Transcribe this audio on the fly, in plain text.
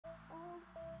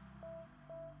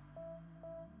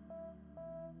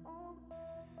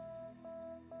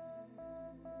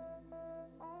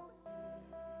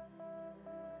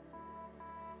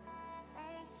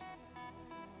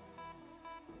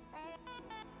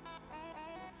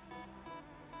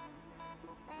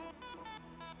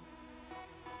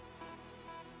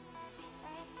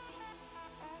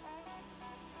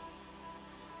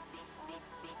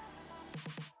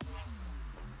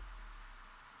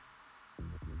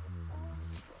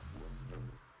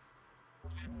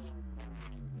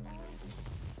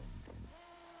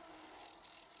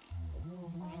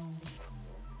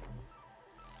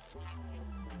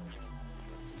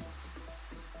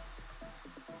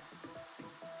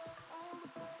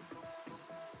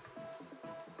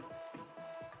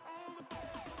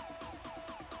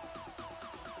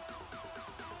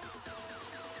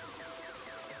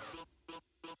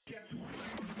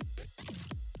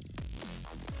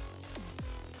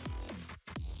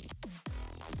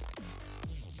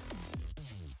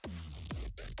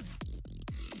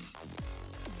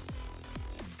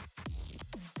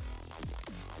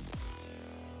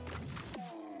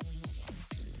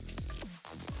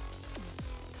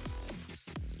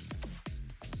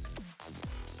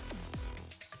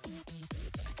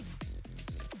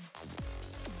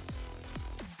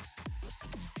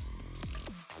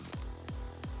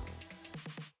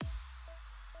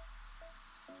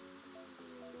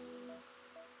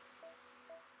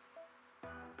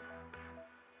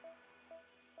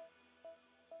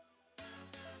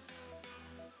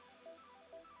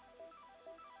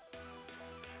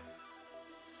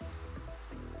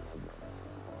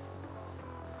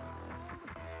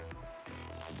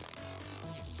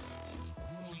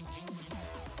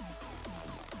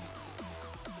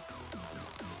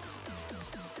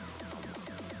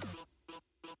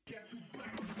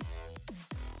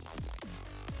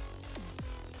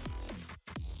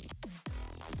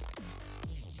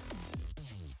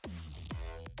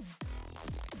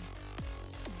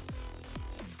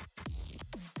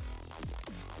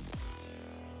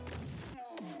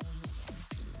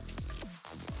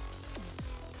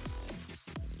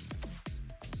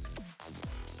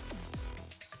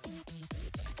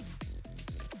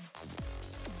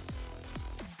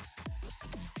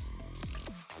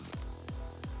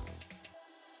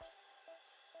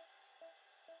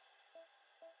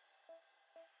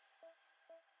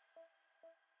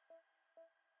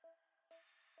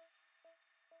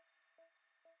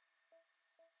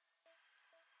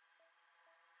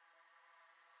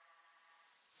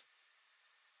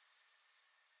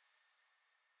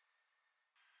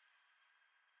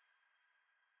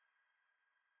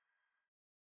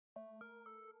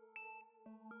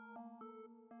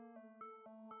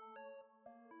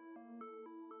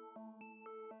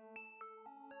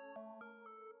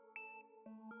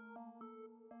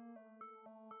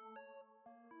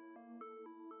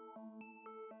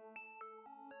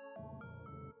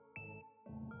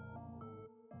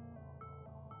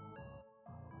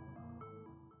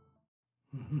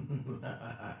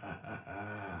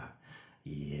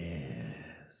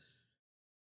Yes.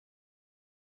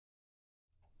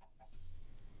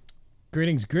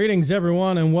 Greetings,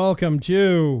 everyone, and welcome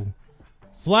to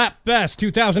Flapfest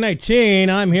 2018.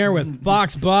 I'm here with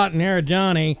Foxbot and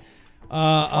Aradani.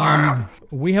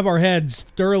 We have our heads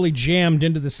thoroughly jammed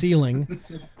into the ceiling,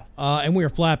 and we are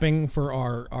flapping for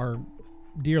our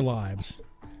dear lives.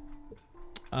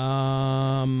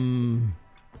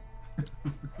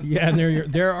 Yeah,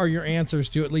 and there are your answers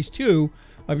to at least 2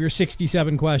 of your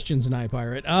 67 questions, Night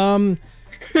Pirate. I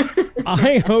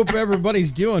hope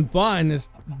everybody's doing fine this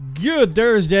good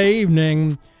Thursday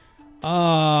evening.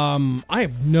 I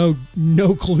have no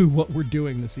clue what we're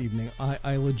doing this evening.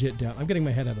 I legit don't. I'm getting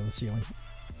my head out of the ceiling.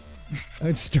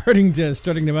 It's starting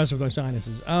to mess with my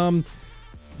sinuses.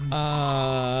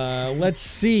 Let's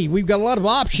see. We've got a lot of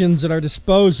options at our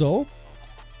disposal.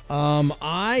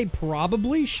 I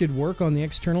probably should work on the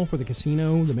external for the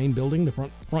casino, the main building, the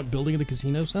front building of the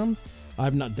casino some.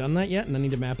 I've not done that yet, and I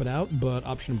need to map it out, but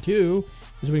option 2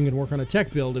 is we can work on a tech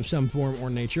build of some form or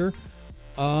nature.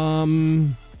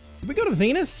 Did we go to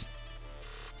Venus?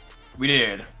 We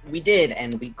did. We did,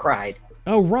 and we cried.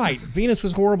 Oh, right. Venus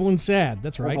was horrible and sad.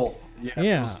 That's right.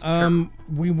 Yeah.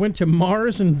 We went to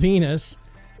Mars and Venus.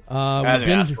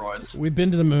 We've been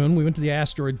to the moon. We went to the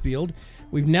asteroid field.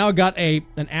 We've now got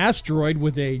an asteroid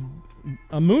with a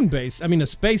moon base, I mean a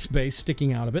space base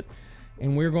sticking out of it,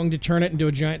 and we're going to turn it into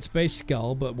a giant space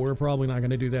skull, but we're probably not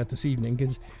going to do that this evening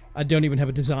because I don't even have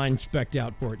a design spec'd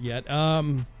out for it yet.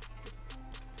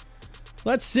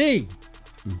 Let's see.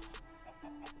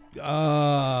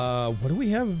 What do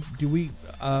we have? Do we,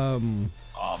 I'm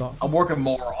working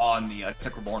more on the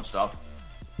Tech Reborn stuff.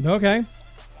 Okay.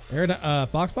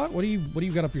 Foxbot, what do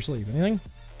you got up your sleeve? Anything?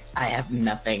 I have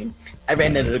nothing. I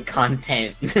ran into the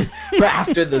content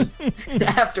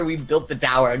after we built the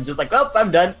tower. I'm just like, oh, I'm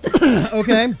done.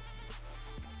 Okay.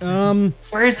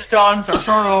 Where is this done? So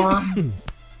start over.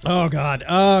 Oh God.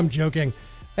 I'm joking.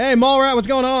 Hey, Mallrat, what's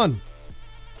going on?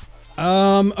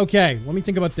 Okay. Let me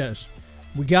think about this.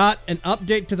 We got an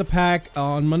update to the pack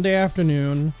on Monday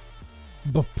afternoon,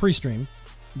 pre-stream.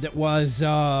 That was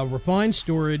refined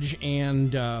storage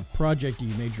and project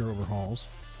major overhauls.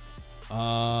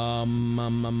 I'm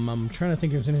trying to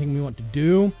think if there's anything we want to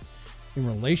do in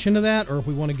relation to that, or if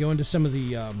we want to go into some of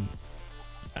the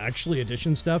actually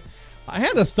addition stuff. I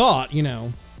had a thought,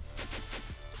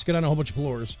 let's get on a whole bunch of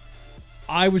floors.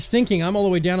 I was thinking, I'm all the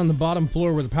way down on the bottom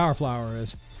floor where the power flower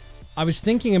is. I was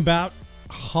thinking about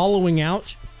hollowing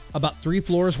out about 3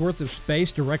 floors worth of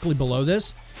space directly below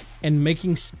this, and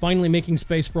finally making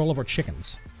space for all of our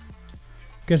chickens.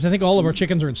 Because I think all of our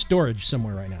chickens are in storage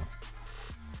somewhere right now.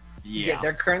 Yeah,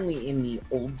 they're currently in the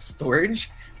old storage.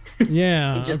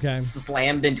 Yeah, it just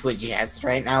slammed into a chest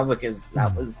right now because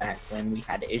that was back when we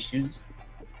had issues.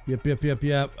 Yep. Okay.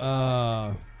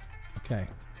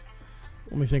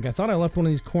 Let me think. I thought I left one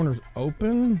of these corners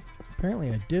open.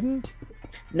 Apparently I didn't.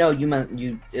 No,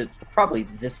 it's probably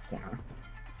this corner.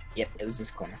 Yep, it was this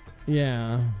corner.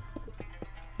 Yeah.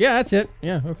 Yeah, that's it.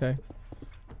 Yeah, okay.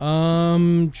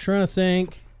 Trying to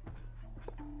think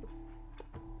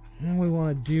how we want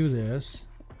to do this.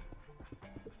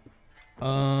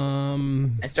 I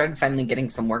started finally getting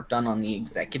some work done on the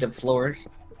executive floors.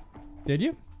 Did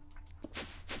you?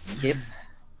 Yep.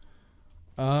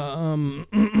 I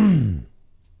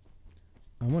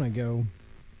want to go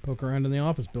poke around in the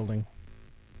office building.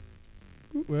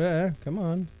 Come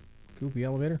on. Coopy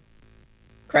elevator.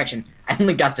 Correction. I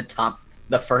only got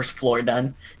the first floor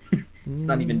done. It's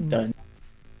not even done.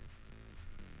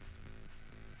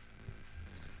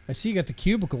 I see you got the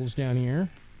cubicles down here.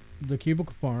 The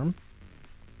cubicle farm.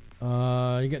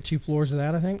 You got 2 floors of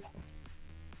that, I think.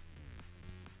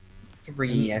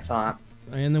 3, I thought.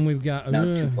 And then we've got...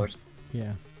 No, 2 floors.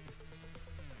 Yeah.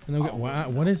 And then we got... Wow,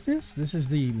 what is this? This is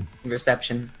the...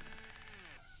 reception.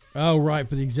 Oh, right,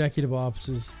 for the executive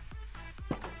offices.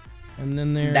 And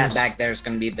then there's... That back there is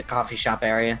going to be the coffee shop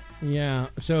area. Yeah,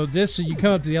 so you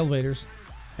come up to the elevators,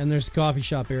 and there's the coffee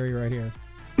shop area right here.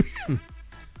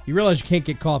 You realize you can't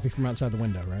get coffee from outside the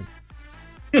window, right?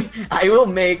 I will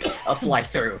make a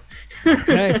fly-through.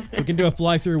 Okay, we can do a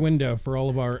fly-through window for all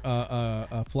of our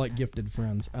flight-gifted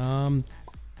friends. Let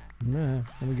me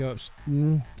go up.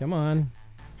 Come on.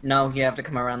 No, you have to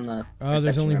come around the... Oh,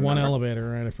 there's only one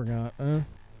elevator, right? I forgot.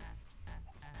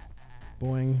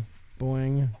 Boing,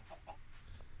 boing.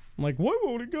 I'm like, why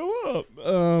won't it go up?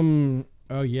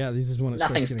 Oh yeah, this is when it's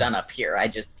nothing's done up here. I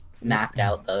just mapped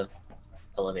out the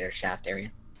elevator shaft area.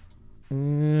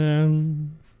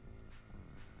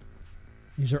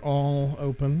 These are all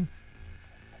open.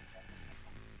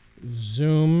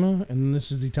 Zoom, and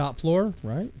this is the top floor,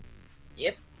 right?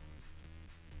 Yep.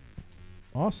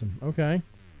 Awesome. Okay.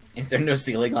 Is there no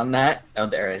ceiling on that? Oh,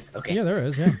 there is. Okay. Yeah, there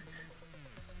is. Yeah.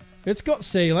 It's got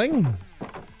ceiling.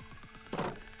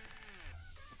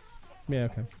 Yeah.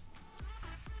 Okay.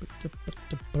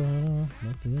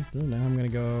 Now I'm gonna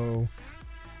go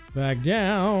back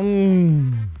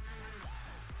down.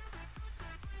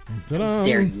 How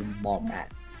dare you, mall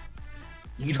rat?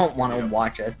 You don't want to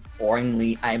watch us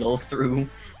boringly idle through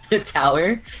the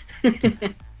tower. He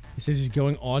says he's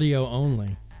going audio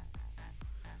only.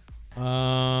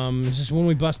 This is when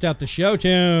we bust out the show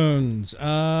tunes.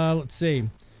 Let's see.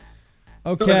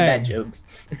 Okay. Bad jokes.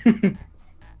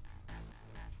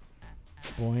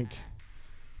 Boink.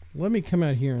 Let me come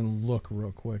out here and look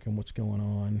real quick on what's going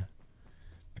on.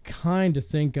 I kind of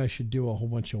think I should do a whole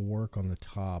bunch of work on the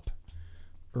top.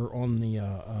 Or on the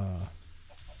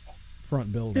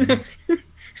front building.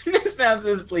 Miss Fab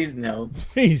says, please no.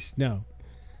 Please, no.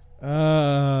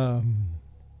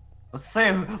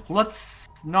 Let's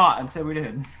not and say we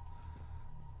did.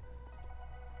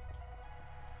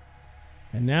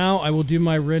 And now I will do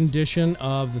my rendition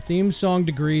of the theme song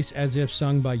to Grease as if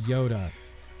sung by Yoda.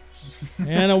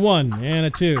 And a 1, and a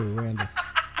 2, and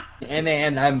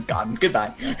And I'm gone.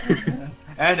 Goodbye.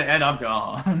 and I'm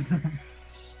gone.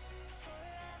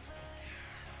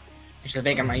 So,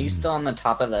 Vaygrim, are you still on the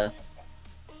top of the...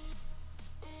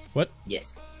 What?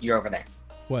 Yes, you're over there.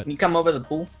 What? Can you come over the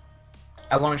pool?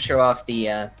 I want to show off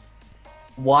the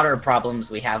water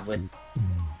problems we have with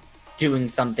doing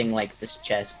something like this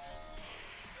chest.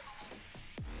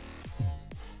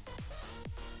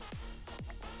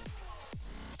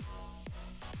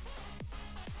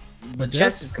 The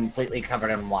chest is completely covered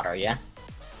in water, yeah?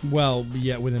 Well,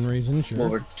 yeah, within reason, sure. Well,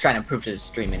 we're trying to prove to the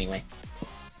stream anyway.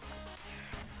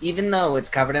 Even though it's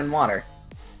covered in water,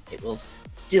 it will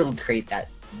still create that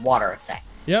water effect.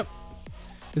 Yep.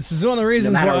 This is one of the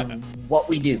reasons no matter why what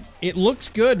we do. It looks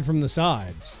good from the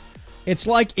sides. It's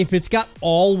like if it's got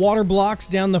all water blocks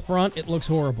down the front, it looks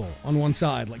horrible on one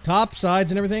side. Like top,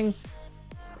 sides, and everything.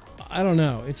 I don't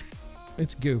know. It's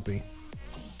goopy.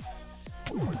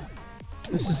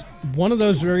 This is one of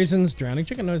those reasons, drowning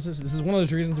chicken noises, this is one of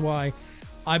those reasons why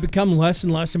I become less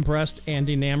and less impressed and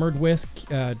enamored with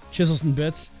chisels and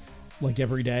bits, like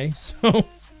every day. So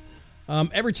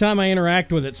every time I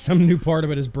interact with it, some new part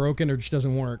of it is broken or just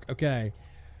doesn't work. Okay.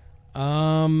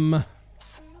 I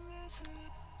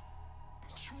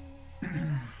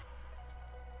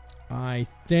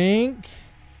think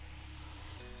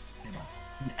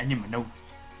I need my notes.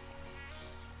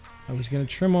 I was going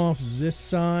to trim off this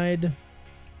side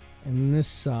and this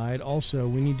side. Also,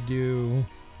 we need to do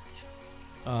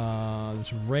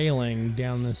this railing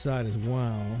down this side as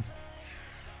well,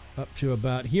 up to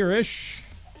about here-ish.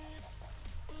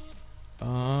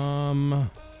 Okay.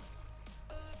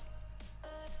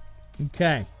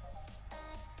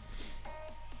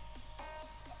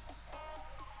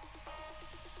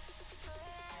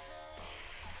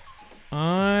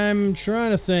 I'm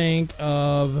trying to think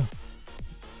of...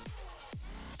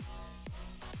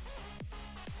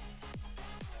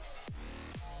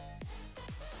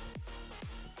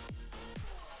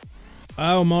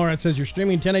 Oh, Malrat says you're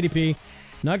streaming 1080p.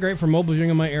 Not great for mobile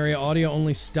viewing in my area. Audio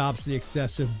only stops the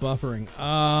excessive buffering.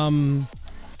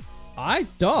 I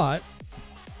thought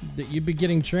that you'd be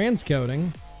getting transcoding.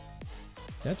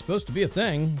 That's supposed to be a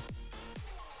thing.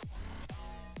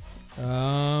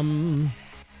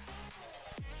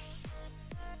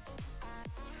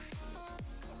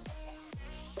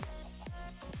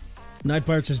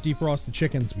 Nightfire says defrost the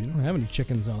chickens. We don't have any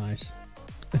chickens on ice.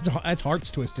 That's Heart's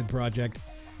Twisted project.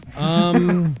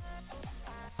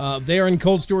 They are in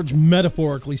cold storage,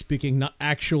 metaphorically speaking, not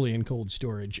actually in cold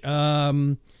storage.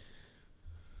 I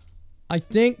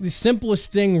think the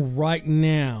simplest thing right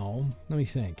now, let me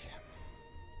think.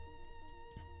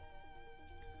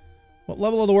 What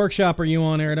level of the workshop are you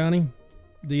on, Aradani?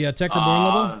 The Tech Reborn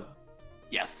level?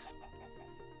 Yes.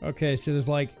 Okay, so there's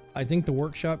like, I think the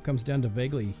workshop comes down to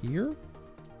vaguely here.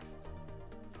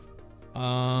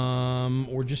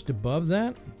 Or just above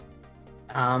that.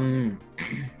 So,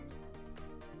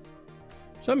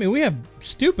 I mean, we have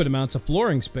stupid amounts of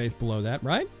flooring space below that,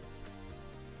 right?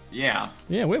 Yeah.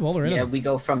 Yeah, we have all the random. Yeah, we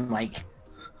go from like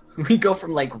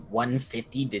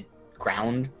 150 to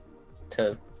ground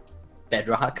to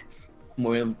bedrock.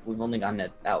 We've only gotten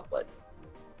it out, what,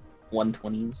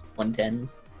 120s,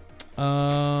 110s?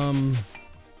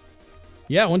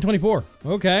 Yeah, 124.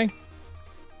 Okay.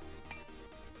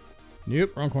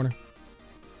 Nope, wrong corner.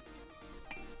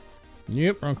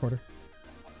 Nope, wrong corner.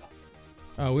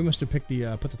 Oh, we must have picked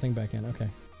the put the thing back in. Okay.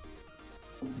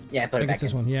 Yeah, I put I it think back it's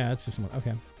this in. one. Yeah, it's this one.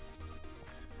 Okay.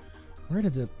 Where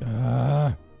did the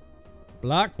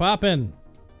block poppin'?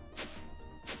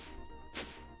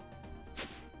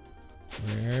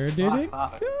 Where did it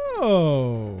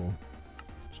go?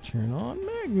 Let's turn on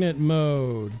magnet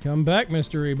mode. Come back,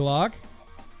 mystery block.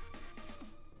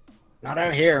 It's not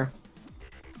out here.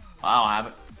 I don't have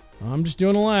it. I'm just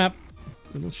doing a lap.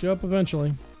 It'll show up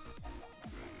eventually.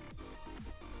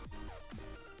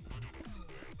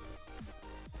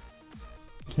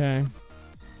 Okay.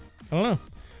 I don't know.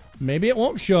 Maybe it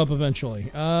won't show up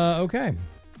eventually. Okay.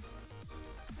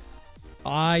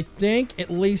 I think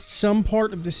at least some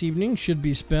part of this evening should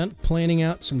be spent planning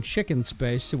out some chicken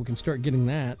space so we can start getting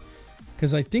that.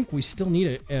 Because I think we still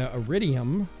need a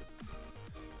iridium.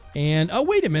 And, oh,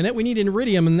 wait a minute. We need an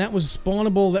iridium, and that was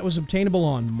spawnable, that was obtainable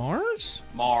on Mars?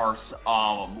 Mars,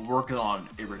 working on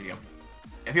iridium.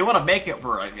 If you want to make it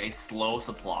for like a slow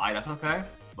supply, that's okay.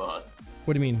 But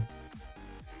what do you mean?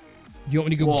 Do you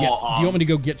want me to go do you want me to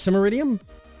go get some iridium?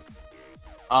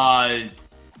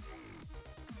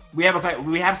 We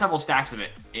have several stacks of it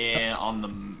on the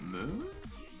moon.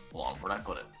 Hold on, where'd I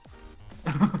put it?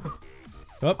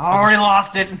 Oh, I already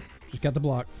lost it. Just got the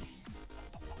block.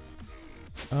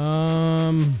 Whoops.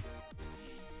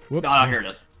 No, here it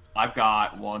is. I've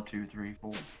got 1, 2, 3,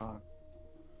 4, 5.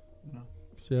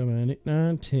 7, 8,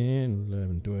 9, 10,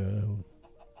 11, 12.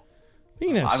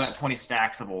 Venus. I've got 20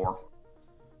 stacks of ore.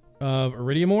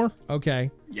 Iridium ore?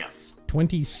 Okay. Yes.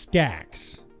 20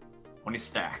 stacks. 20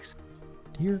 stacks.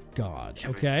 Dear God.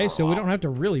 Okay, so we don't have to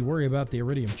really worry about the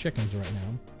iridium chickens right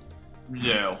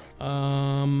now.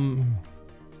 No.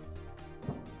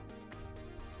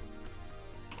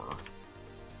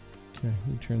 Okay,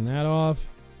 we turn that off.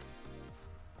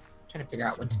 I'm trying to figure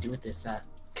out what to do with this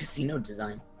casino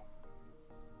design.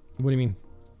 What do you mean?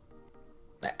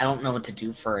 I don't know what to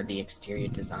do for the exterior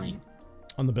design.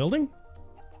 On the building?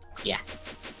 Yeah.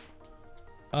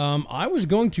 I was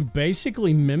going to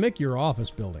basically mimic your office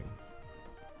building.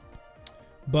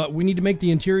 But we need to make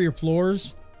the interior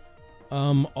floors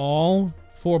all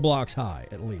 4 blocks high,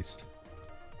 at least.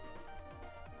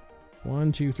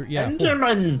 1, 2, 3. Yeah.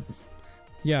 Endermans!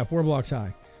 Yeah, 4 blocks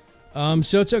high.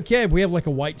 So it's okay if we have like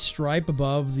a white stripe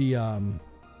above the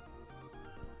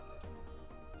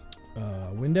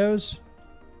windows.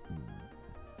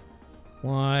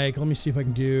 Like, let me see if I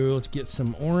can do, let's get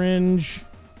some orange.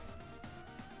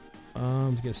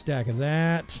 Let's get a stack of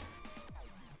that.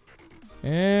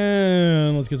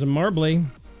 And let's get some marbly.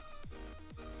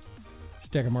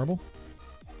 Stack of marble.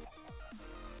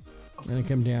 And then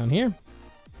come down here.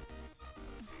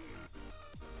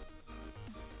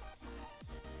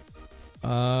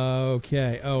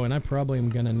 Okay. Oh, and I probably am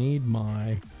going to need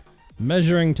my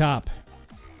measuring top.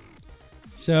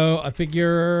 So I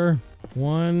figure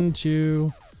 1,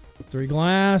 2, 3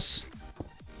 glass.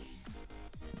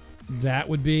 That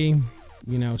would be,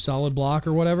 you know, solid block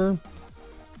or whatever.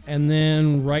 And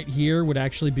then right here would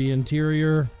actually be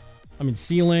interior,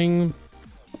 ceiling.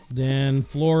 Then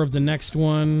floor of the next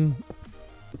one.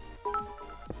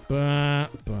 Nope.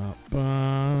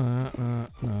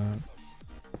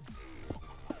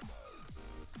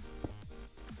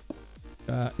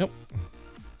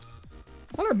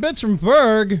 100 bits from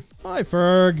Ferg. Hi,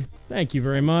 Ferg. Thank you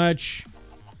very much.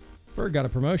 Ferg got a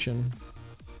promotion.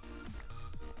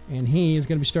 And he is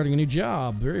going to be starting a new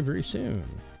job very, very soon.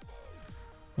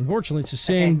 Unfortunately, it's the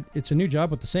same. Okay. It's a new job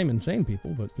with the same insane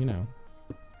people, but you know.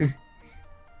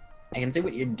 I can see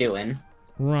what you're doing.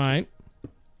 Right.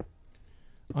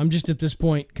 I'm just at this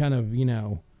point kind of, you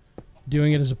know,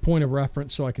 doing it as a point of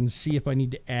reference so I can see if I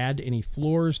need to add any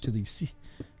floors to the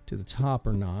top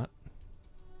or not.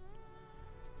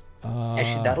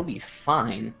 Actually, that'll be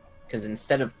fine. Because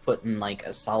instead of putting like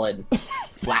a solid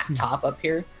flat top up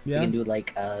here, we can do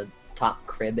like a top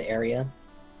crib area.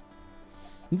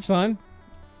 It's fine.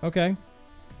 Okay.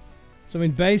 So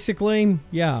basically,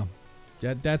 yeah,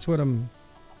 that's what I'm.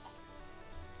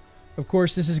 Of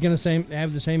course, this is going to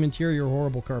have the same interior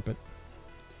horrible carpet.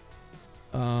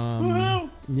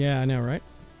 Yeah, I know, right?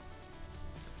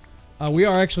 We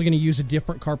are actually going to use a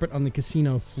different carpet on the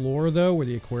casino floor, though, where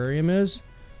the aquarium is.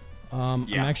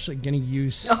 I'm actually going to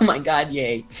use... Oh my god,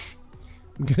 yay.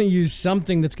 I'm going to use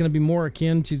something that's going to be more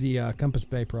akin to the Compass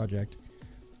Bay project.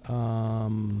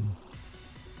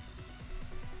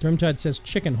 Termtide says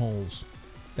chicken holes.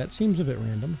 That seems a bit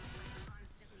random.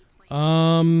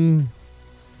 I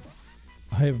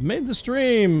have made the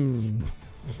stream.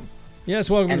 Yes,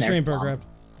 welcome to the stream, Paragraph.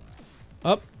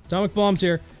 Up, Atomic Bomb's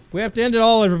here. We have to end it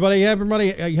all, everybody.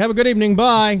 Everybody, have a good evening.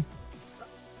 Bye.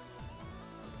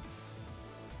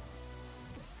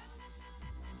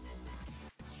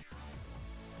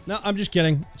 No, I'm just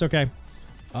kidding. It's okay.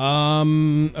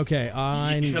 Okay,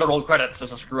 You should have rolled credits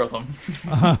just to screw with them.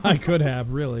 I could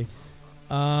have, really.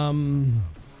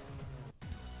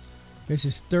 This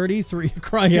is 33.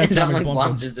 Cryatomic Someone bump.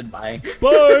 launches it by.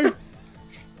 Bye!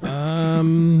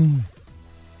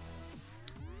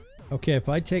 Okay, if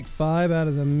I take 5 out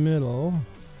of the middle...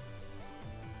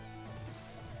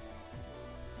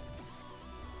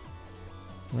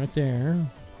 Right there.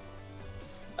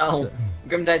 Oh,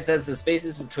 Grimtide says the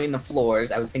spaces between the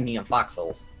floors. I was thinking of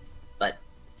foxholes, but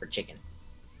for chickens.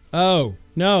 Oh,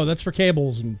 no, that's for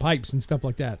cables and pipes and stuff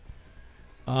like that.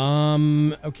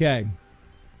 Okay.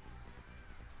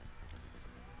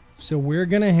 So we're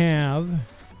gonna have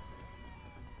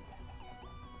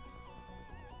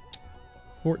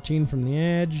 14 from the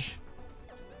edge.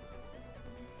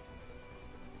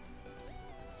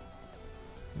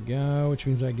 Go, which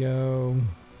means I go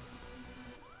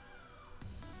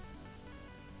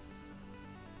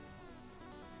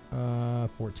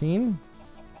 14.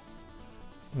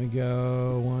 We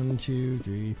go 1, 2,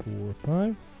 3, 4,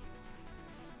 5.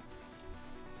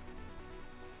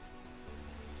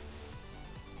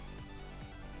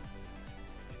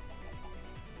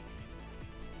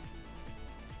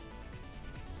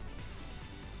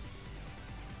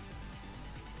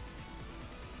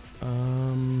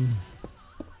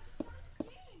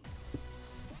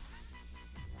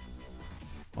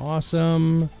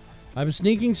 Awesome. I have a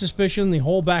sneaking suspicion the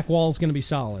whole back wall is going to be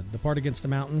solid. The part against the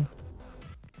mountain.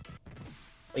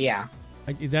 Well, yeah.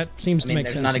 That seems to make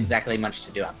sense. There's not exactly much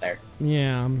to do out there.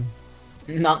 Yeah.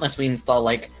 Not unless we install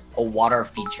like a water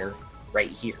feature right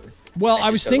here. Well,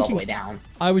 I was thinking. All the way down.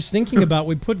 I was thinking about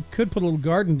we could put a little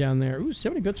garden down there. Ooh,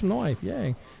 70 bits from the wife.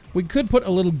 Yay. We could put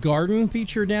a little garden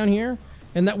feature down here,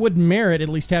 and that would merit at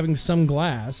least having some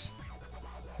glass.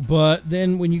 But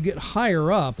then when you get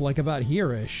higher up, like about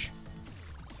here-ish,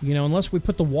 you know, unless we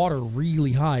put the water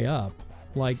really high up,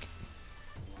 like,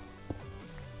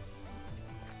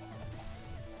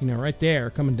 you know, right there,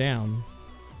 coming down.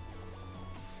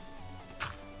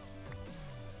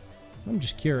 I'm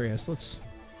just curious.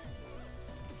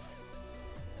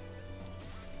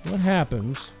 What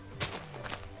happens?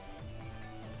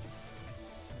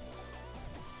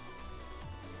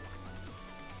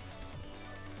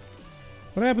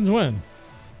 What happens when?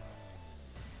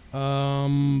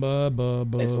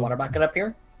 Is the water bucket up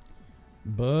here?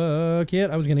 Bucket.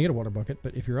 I was gonna get a water bucket,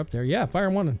 but if you're up there, yeah, fire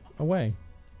one away.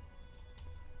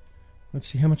 Let's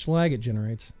see how much lag it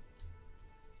generates.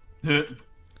 That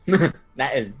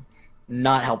is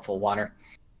not helpful water.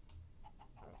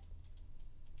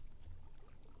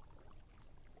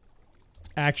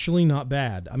 Actually, not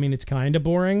bad. I mean, it's kind of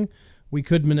boring. We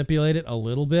could manipulate it a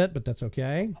little bit, but that's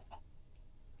okay.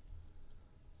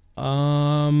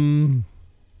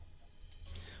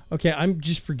 Okay, I'm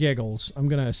just for giggles. I'm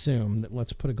gonna assume that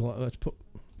let's put.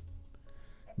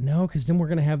 No, because then we're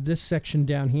gonna have this section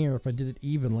down here. If I did it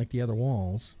even like the other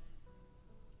walls.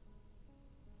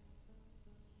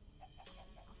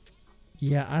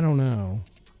 Yeah, I don't know.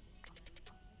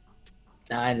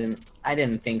 No, I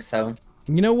didn't think so.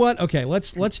 You know what? Okay,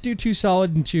 let's do 2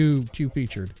 solid and 2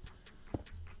 featured.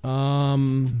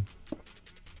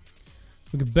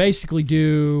 We could basically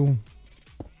do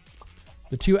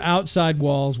the 2 outside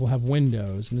walls will have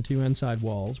windows and the 2 inside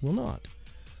walls will not.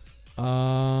 We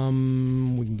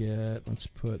can get, let's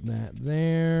put that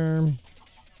there.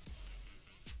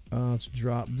 Let's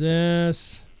drop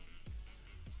this.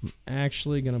 I'm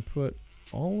actually going to put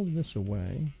all of this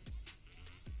away.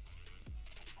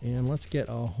 And let's get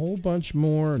a whole bunch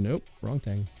more. Nope, wrong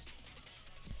thing.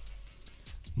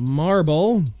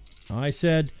 Marble. I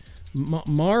said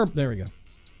there we go.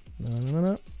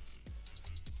 No.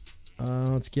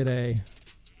 Let's get a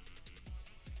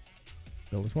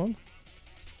builder's one.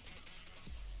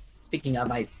 Speaking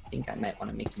of, I think I might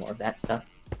want to make more of that stuff.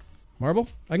 Marble?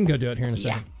 I can go do it here in a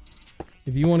second.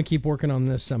 If you want to keep working on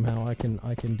this somehow, I can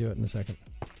do it in a second.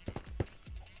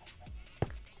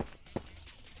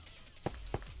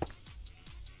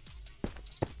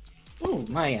 Ooh,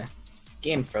 my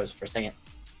game froze for a second.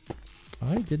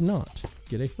 I did not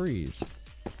get a freeze.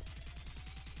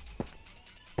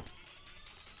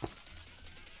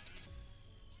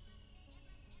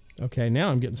 Okay, now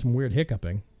I'm getting some weird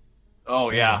hiccuping. Oh,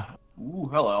 yeah. Ooh,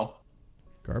 hello.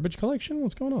 Garbage collection?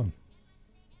 What's going on?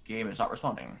 Game is not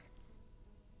responding.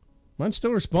 Mine's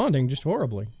still responding, just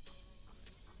horribly.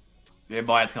 Yeah,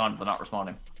 boy, it's gone, but not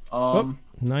responding. Oh,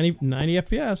 90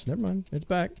 FPS. Never mind. It's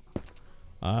back.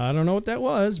 I don't know what that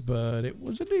was, but it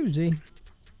was a doozy.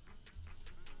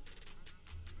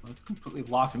 It's completely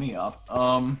locked me up.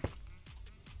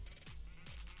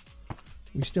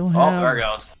 We still have... Oh, there it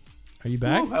goes. Are you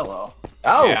back? Ooh, hello.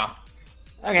 Oh! Yeah.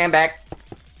 Okay, I'm back.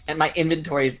 And my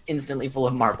inventory is instantly full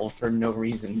of marble for no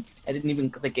reason. I didn't even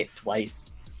click it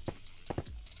twice.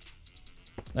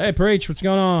 Hey, Preach, what's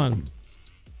going on?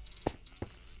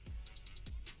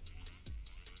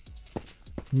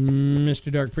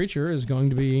 Mr. Dark Preacher is going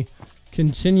to be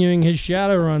continuing his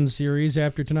Shadowrun series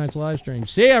after tonight's live stream.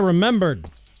 See, I remembered.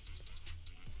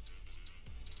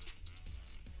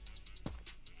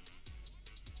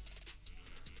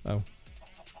 Oh,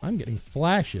 I'm getting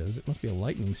flashes. It must be a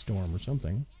lightning storm or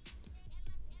something.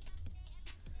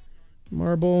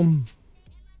 Marble.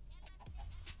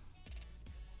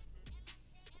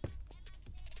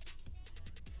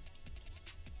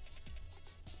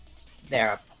 There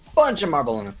are a bunch of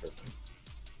marble in the system.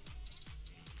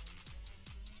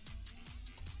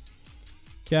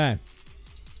 Okay.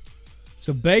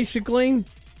 So basically,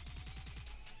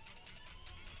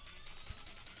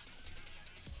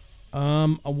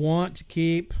 I want to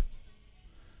keep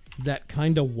that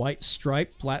kind of white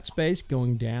stripe flat space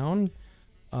going down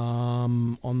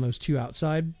on those two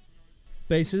outside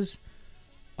bases.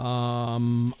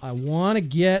 I want to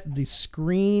get the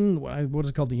screen, what is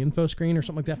it called, the info screen or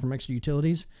something like that from Extra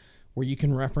Utilities, where you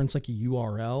can reference like a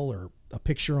URL or a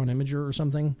picture on Imager or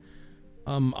something.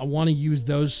 I want to use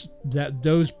those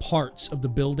parts of the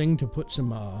building to put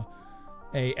some a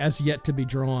as yet to be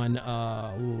drawn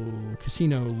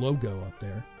casino logo up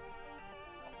there.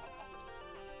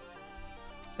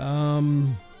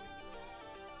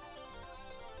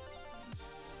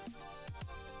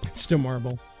 Still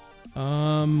marble.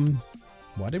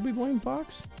 Why did we blame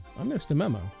Fox? I missed a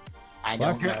memo. I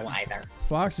don't know either.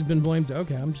 Fox has been blamed.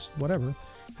 Okay, I'm just whatever.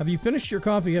 Have you finished your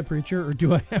coffee yet, Preacher, or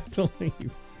do I have to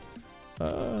leave?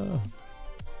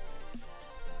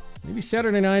 Maybe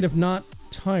Saturday night if not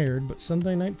tired, but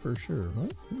Sunday night for sure.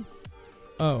 What?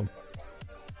 Oh.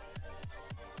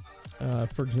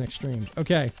 For the next streams.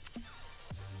 Okay.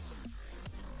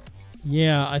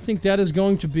 Yeah, I think that is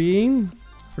going to be,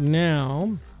 for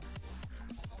now,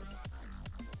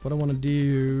 what I want to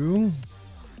do.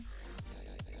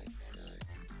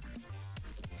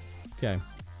 Okay.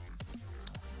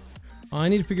 I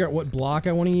need to figure out what block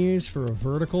I want to use for a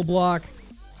vertical block.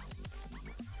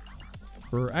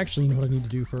 Actually, you know what I need to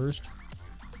do first?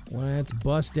 Let's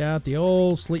bust out the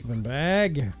old sleeping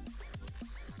bag.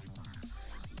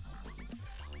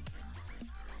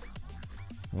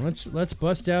 Let's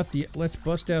bust out the old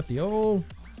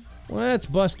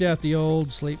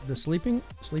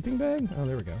sleeping bag. Oh,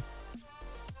 there we go.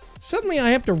 Suddenly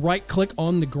I have to right click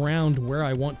on the ground where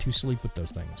I want to sleep with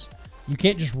those things. You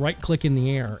can't just right click in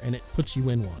the air and it puts you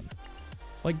in one.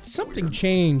 Like something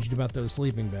changed about those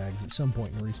sleeping bags at some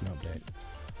point in a recent update.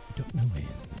 I don't know when.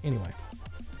 Anyway.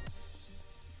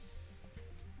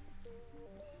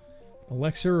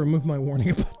 Alexa, remove my warning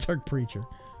about Dark Preacher.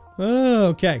 Oh,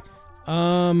 okay.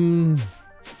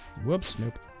 Whoops,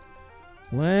 nope.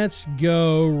 Let's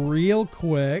go real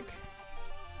quick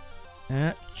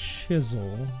at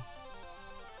Chisel.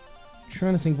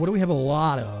 Trying to think, what do we have a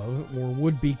lot of or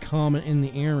would be common in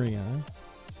the area?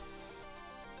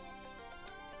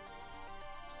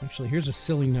 Actually, here's a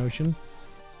silly notion.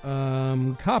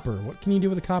 Copper. What can you do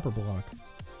with a copper block?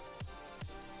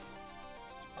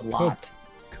 A lot.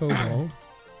 Cobalt.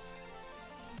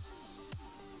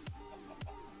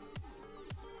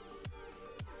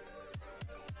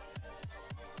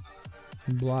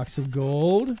 Blocks of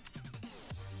gold.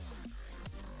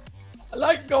 I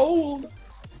like gold.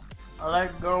 I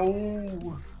like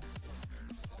gold.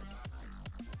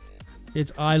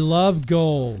 It's I love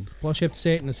gold. Plus you have to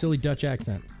say it in a silly Dutch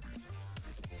accent.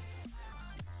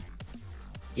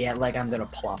 Yeah, like I'm gonna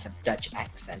pull off a Dutch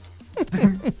accent.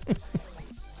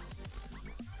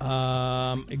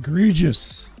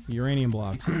 Egregious. Uranium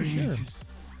blocks. Sure.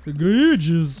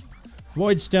 Egregious.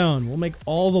 Void stone. We'll make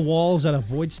all the walls out of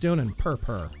void stone and purr.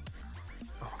 Oh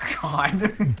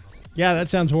God. Yeah, that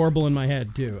sounds horrible in my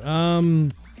head too.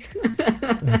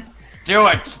 Do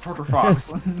it, Porter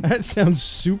Fox. That sounds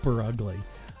super ugly.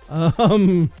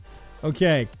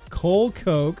 Okay, coal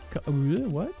coke.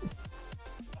 What?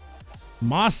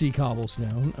 Mossy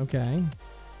cobblestone. Okay.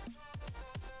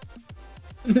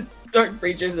 Dark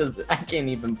Preacher says I can't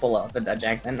even pull off a Dutch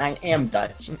accent. I am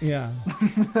Dutch. Yeah.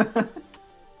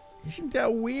 Isn't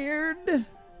that weird?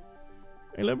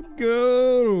 I love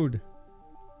gold.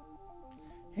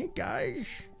 Hey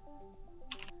guys.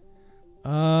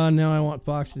 Now I want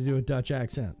Fox to do a Dutch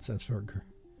accent, says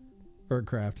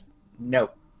Fergcraft.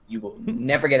 Nope. You will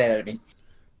never get it out of me.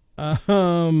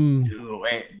 Do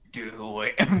it.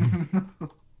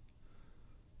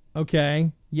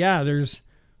 Okay. Yeah, there's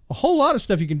a whole lot of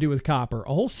stuff you can do with copper. A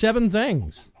whole 7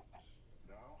 things.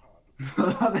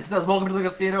 This says welcome to the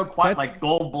casino. Quite like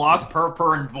gold blocks,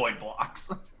 purple, and void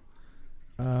blocks.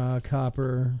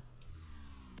 Copper.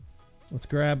 Let's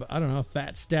grab, I don't know, a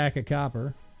fat stack of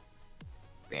copper.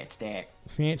 Fat stack.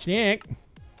 Fat stack.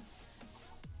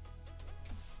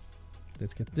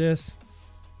 Let's get this.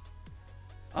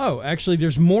 Oh, actually,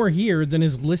 there's more here than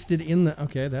is listed in the...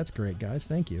 Okay, that's great, guys.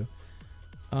 Thank you.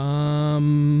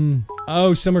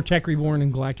 Oh, some are Tech Reborn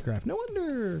and Galacticraft. No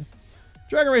wonder.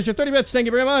 Dragon Racer, 30 bits. Thank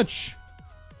you very much.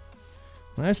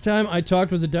 Last time I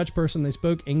talked with a Dutch person, they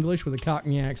spoke English with a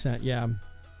Cockney accent. Yeah.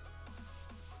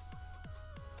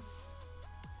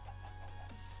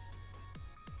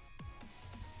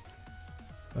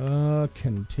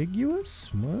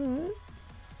 Contiguous? What?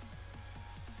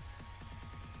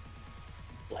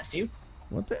 Bless you.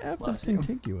 What the F Bless is you.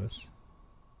 contiguous?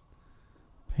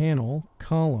 Panel,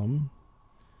 column,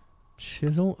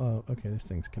 chisel. Oh, okay, this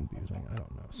thing's confusing. I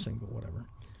don't know. Single, whatever.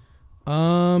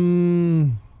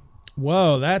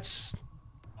 Whoa, that's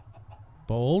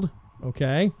bold.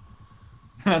 Okay.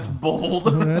 That's bold.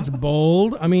 That's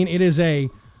bold. I mean, there's a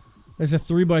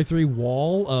 3x3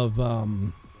 wall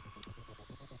of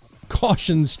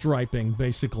caution striping,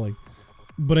 basically,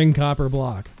 but in copper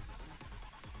block.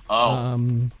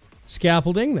 Oh.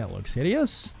 Scaffolding, that looks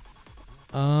hideous.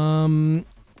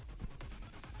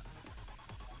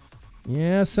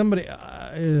 Yeah, somebody...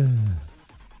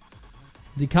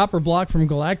 the copper block from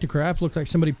Galacticraft looks like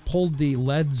somebody pulled the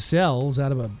lead cells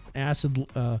out of a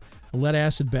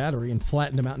lead-acid battery and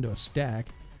flattened them out into a stack.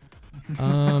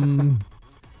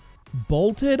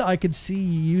 Bolted, I could see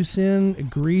use in.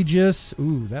 Egregious.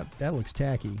 Ooh, that looks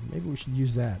tacky. Maybe we should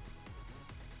use that.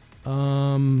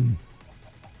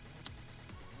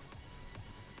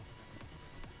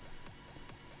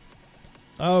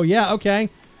 Oh, yeah, okay.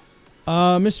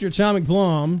 Mr. Atomic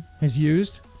Blom has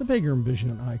used the Vaygrim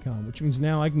Vision icon, which means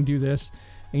now I can do this,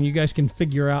 and you guys can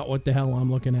figure out what the hell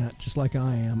I'm looking at, just like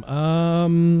I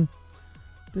am.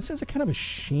 This has a kind of a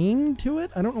sheen to it.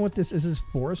 I don't know what this is. Is this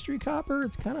forestry copper?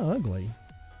 It's kind of ugly.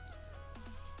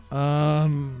 I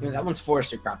mean, that one's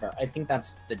forestry copper. I think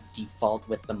that's the default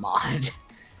with the mod.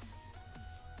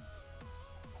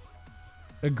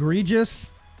 Egregious.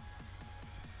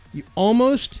 You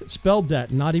almost spelled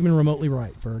that, not even remotely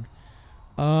right, Ferg.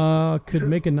 Could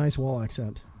make a nice wall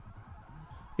accent.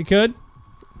 It could.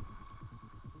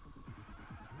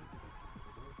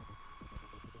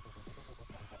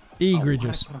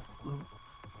 Egregious.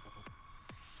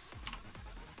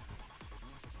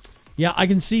 Yeah, I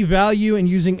can see value in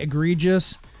using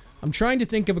egregious. I'm trying to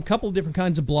think of a couple different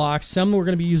kinds of blocks. Some we're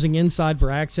going to be using inside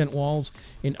for accent walls,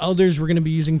 and others we're going to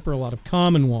be using for a lot of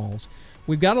common walls.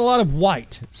 We've got a lot of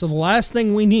white, so the last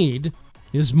thing we need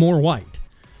is more white.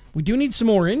 We do need some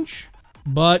orange,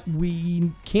 but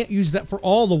we can't use that for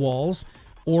all the walls,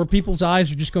 or people's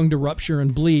eyes are just going to rupture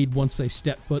and bleed once they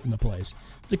step foot in the place.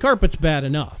 The carpet's bad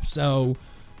enough, so,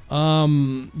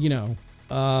 you know,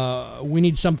 we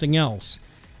need something else.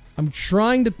 I'm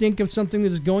trying to think of something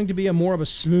that is going to be a more of a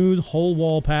smooth whole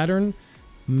wall pattern.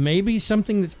 Maybe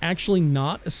something that's actually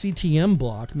not a CTM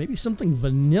block. Maybe something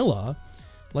vanilla,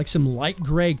 like some light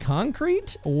gray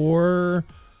concrete, or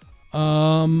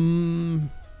maybe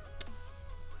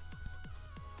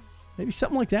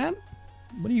something like that.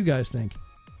 What do you guys think?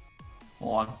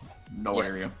 Hold on. No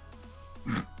Yes. area.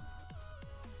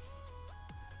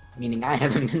 Meaning I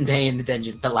haven't been paying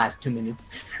attention for the last 2 minutes.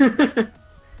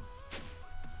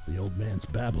 The old man's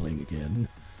babbling again.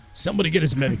 Somebody get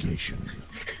his medication.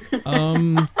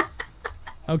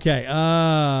 Okay,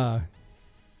 I'm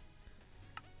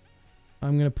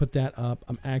going to put that up.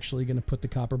 I'm actually going to put the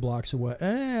copper blocks away.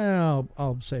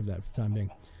 I'll save that for the time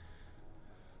being.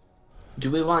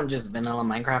 Do we want just vanilla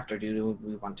Minecraft, or do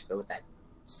we want to go with that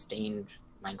stained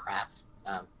Minecraft?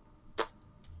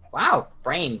 Wow,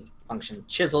 brain function,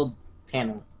 chiseled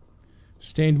panel.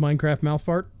 Stained Minecraft mouth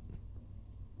fart?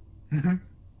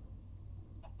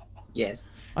 Yes.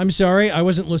 I'm sorry, I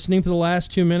wasn't listening for the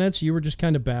last 2 minutes. You were just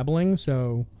kind of babbling,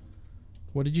 so...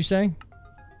 What did you say?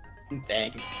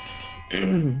 Thanks.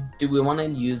 Do we want to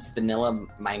use vanilla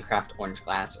Minecraft orange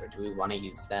glass, or do we want to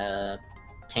use the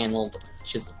paneled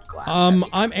chiseled glass?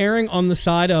 I'm erring on the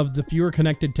side of the fewer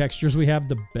connected textures we have,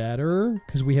 the better,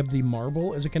 because we have the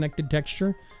marble as a connected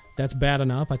texture. That's bad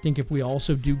enough. I think if we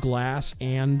also do glass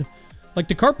and... Like,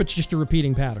 the carpet's just a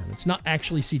repeating pattern. It's not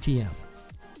actually CTM.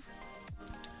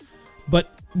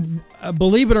 But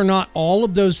believe it or not, all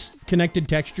of those connected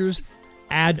textures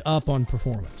add up on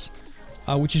performance,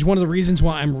 which is one of the reasons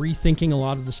why I'm rethinking a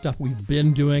lot of the stuff we've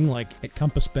been doing, like at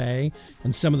Compass Bay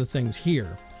and some of the things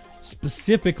here.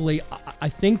 Specifically, I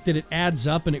think that it adds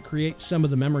up and it creates some of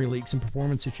the memory leaks and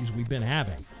performance issues we've been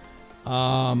having.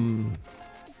 Let's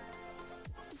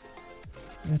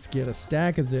get a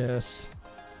stack of this.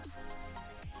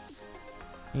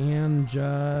 And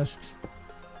just...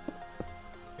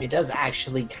 It does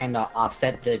actually kind of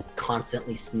offset the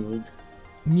constantly smooth.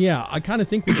 Yeah, I kind of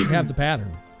think we should have the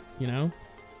pattern, you know?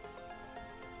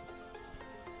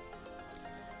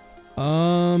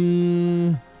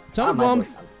 Atomic Bomb...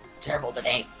 terrible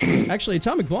today. Actually,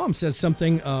 Atomic Bomb says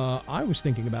something I was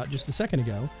thinking about just a second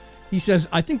ago. He says,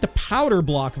 I think the powder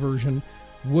block version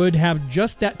would have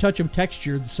just that touch of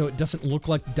texture so it doesn't look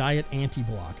like Diet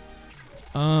Anti-Block.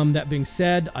 That being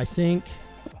said, I think...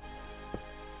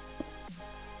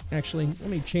 Actually, let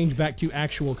me change back to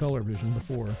actual color vision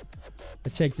before I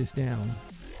take this down.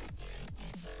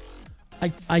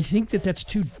 I think that's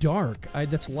too dark.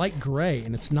 That's light gray,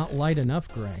 and it's not light enough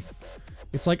gray.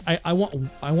 It's like I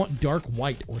want dark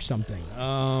white or something.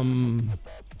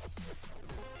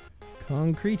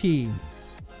 Concretey.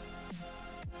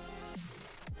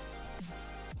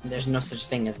 There's no such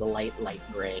thing as a light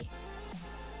gray.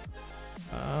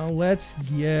 Let's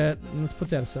put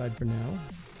that aside for now.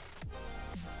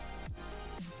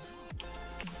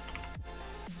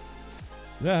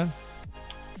 Yeah.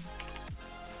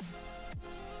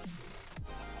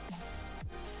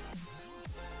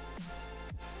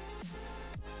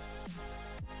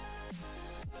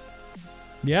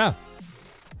 Yeah.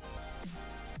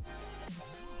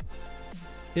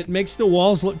 It makes the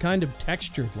walls look kind of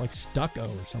textured, like stucco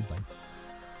or something.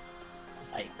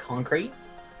 Like concrete?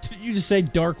 Did you just say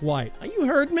dark white? You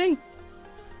heard me?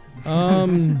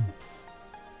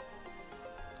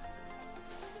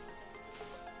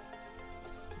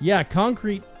 Yeah,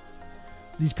 concrete.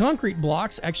 These concrete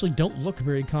blocks actually don't look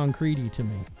very concrete-y to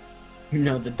me.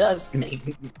 No, that does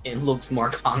make it looks more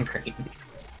concrete.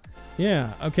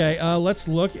 Yeah, okay, let's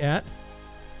look at...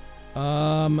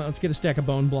 let's get a stack of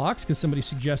bone blocks, because somebody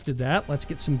suggested that. Let's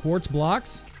get some quartz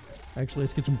blocks. Actually,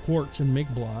 let's get some quartz and make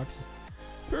blocks.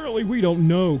 Apparently, we don't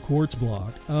know quartz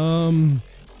block.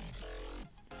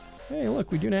 Hey,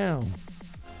 look, we do now.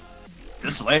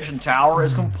 Distillation tower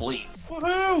is complete.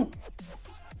 Woohoo!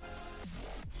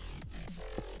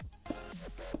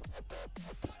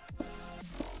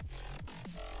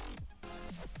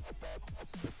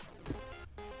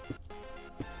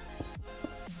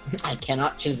 I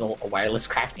cannot chisel a wireless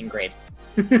crafting grid.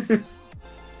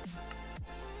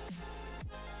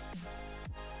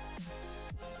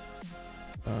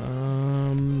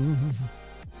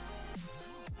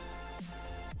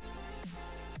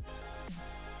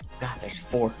 God, there's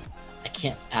 4. I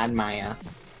can't add my,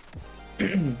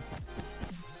 No,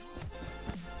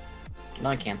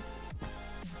 I can.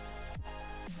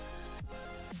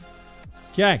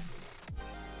 Okay.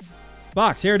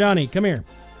 Fox, Aridani, come here.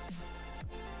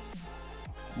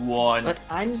 One. But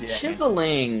I'm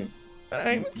chiseling.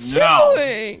 I'm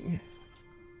chiseling.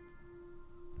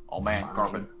 Oh man, Fine.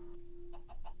 carpet.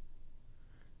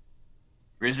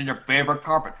 Using your favorite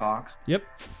carpet, Fox. Yep.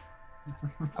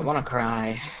 I want to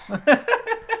cry.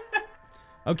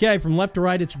 Okay, from left to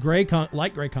right, it's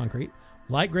light gray concrete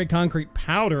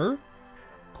powder,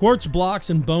 quartz blocks,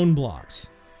 and bone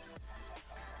blocks.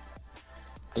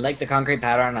 I like the concrete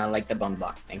powder and I like the bone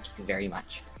block. Thank you very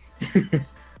much.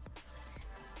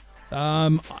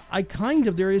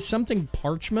 There is something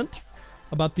parchment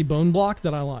about the bone block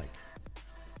that I like.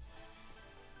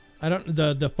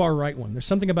 The far right one. There's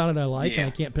something about it I like, and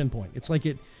I can't pinpoint. It's like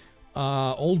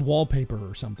old wallpaper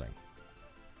or something.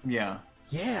 Yeah.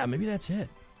 Yeah, maybe that's it.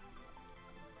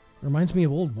 Reminds me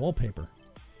of old wallpaper.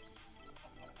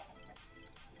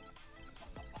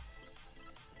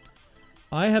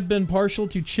 I have been partial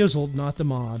to chiseled, not the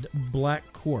mod.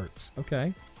 Black quartz.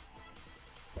 Okay.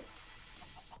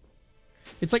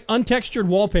 It's like untextured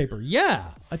wallpaper. Yeah,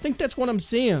 I think that's what I'm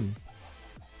seeing.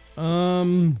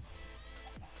 I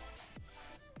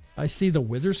see the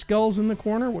wither skulls in the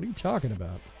corner. What are you talking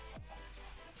about?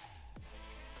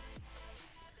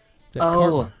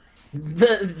 The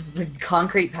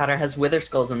concrete powder has wither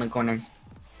skulls in the corners.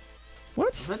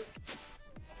 What?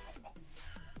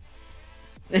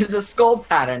 There's a skull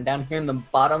pattern down here in the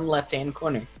bottom left-hand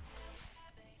corner.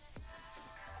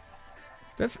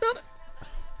 That's not...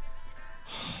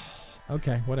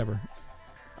 Okay, whatever.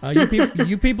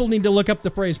 You people need to look up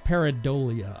the phrase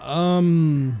pareidolia.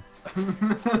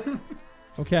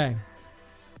 Okay.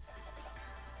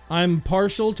 I'm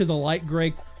partial to the light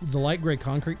gray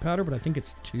concrete powder, but I think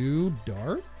it's too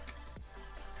dark.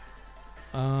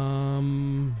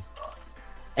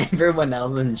 Everyone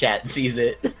else in chat sees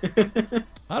it.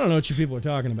 I don't know what you people are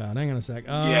talking about. Hang on a sec.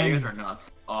 Yeah, you guys are nuts.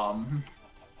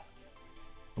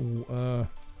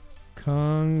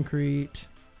 Concrete.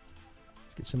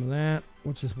 Let's get some of that.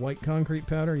 What's this, white concrete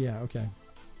powder? Yeah, okay.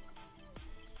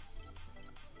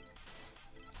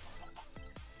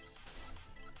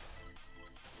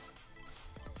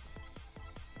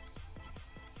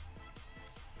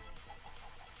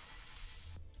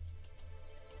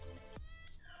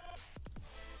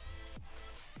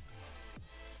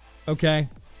 Okay.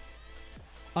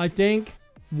 I think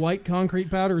white concrete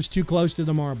powder is too close to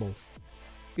the marble.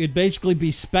 It'd basically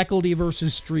be speckledy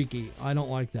versus streaky. I don't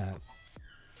like that.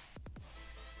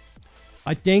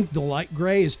 I think the light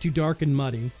gray is too dark and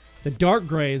muddy. The dark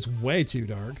gray is way too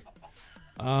dark.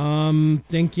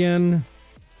 Thinking...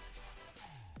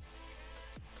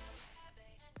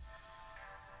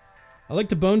 I like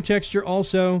the bone texture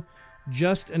also.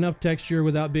 Just enough texture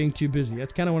without being too busy.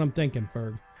 That's kind of what I'm thinking,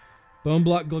 Ferg. Bone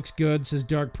block looks good, says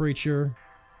Dark Preacher.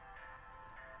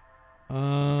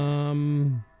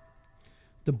 The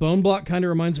bone block kind of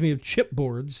reminds me of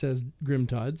chipboard, says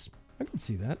Grimtides. I can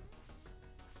see that.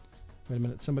 Wait a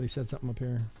minute, somebody said something up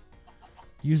here.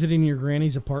 Use it in your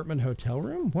granny's apartment hotel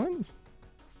room? What? What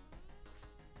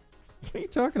are you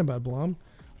talking about, Blom?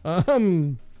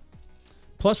 +1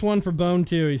 for bone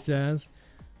too, he says.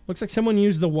 Looks like someone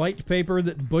used the white paper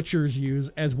that butchers use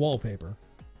as wallpaper.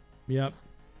 Yep.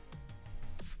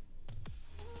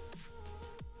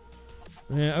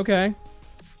 Yeah, okay.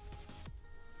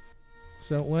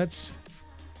 So let's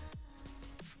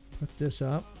put this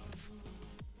up.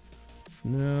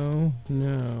 No,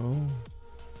 no.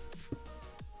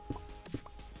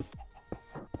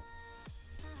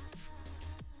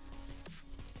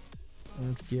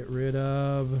 Let's get rid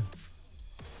of...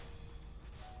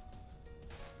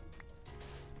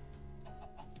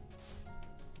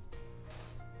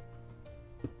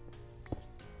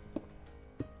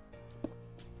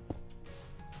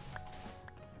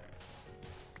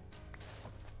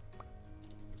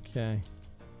 Okay,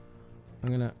 I'm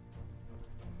gonna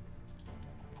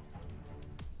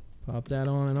pop that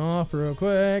on and off real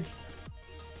quick.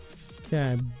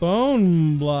 Okay,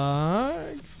 bone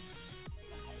block.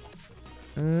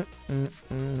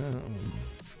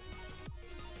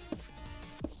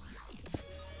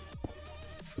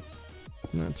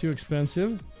 Not too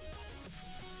expensive.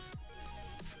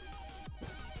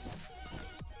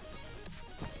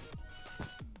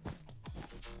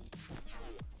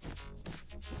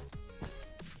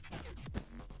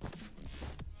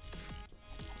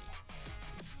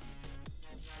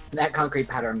 That concrete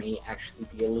powder may actually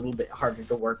be a little bit harder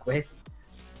to work with.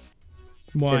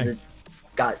 Why? Because it's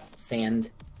got sand.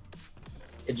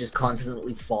 It just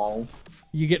constantly fall.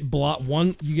 You get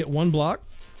you get one block,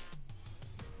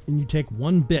 and you take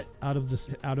one bit out of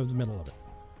the middle of it,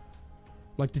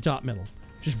 like the top middle,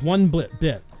 just one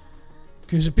bit.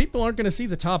 Because if people aren't going to see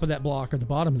the top of that block or the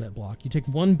bottom of that block, you take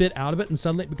one bit out of it, and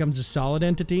suddenly it becomes a solid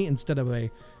entity instead of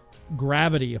a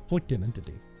gravity afflicted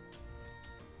entity,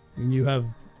 and you have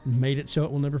made it so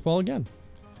it will never fall again.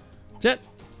 That's it.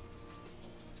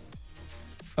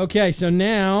 Okay, so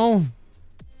now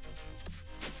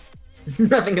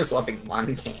nothing a swapping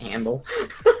one can't handle.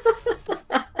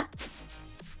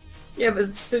 Yeah, but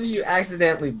as soon as you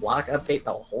accidentally block update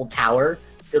the whole tower,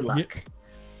 good luck.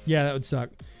 Yeah, that would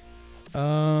suck.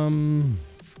 Someone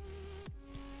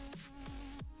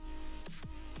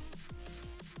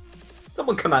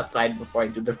come outside before I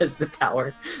do the rest of the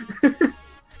tower.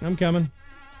 I'm coming.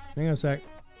 Hang on a sec.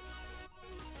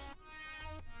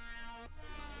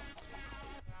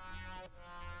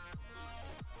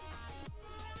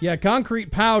 Yeah,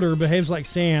 concrete powder behaves like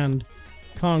sand.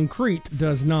 Concrete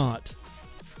does not.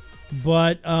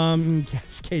 But,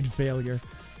 cascade failure.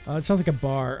 It sounds like a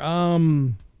bar.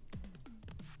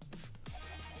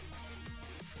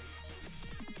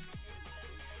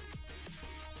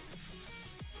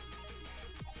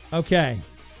 Okay.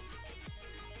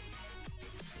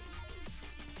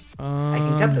 I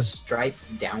can cut the stripes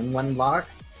down one block.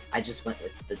 I just went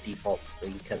with the default 3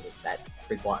 because it's that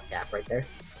 3 block gap right there.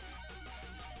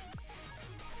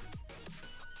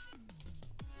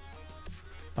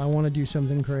 I want to do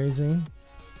something crazy.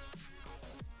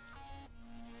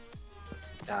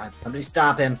 God, somebody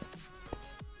stop him.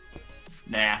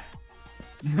 Nah.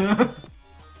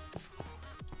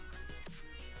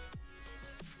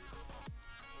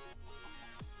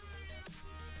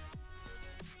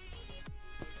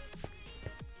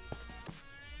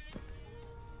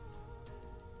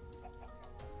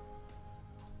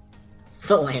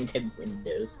 Slanted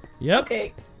windows. Yep.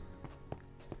 Okay.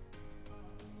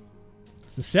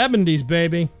 It's the 70s,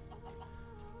 baby.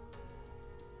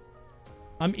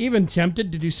 I'm even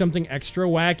tempted to do something extra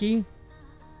wacky.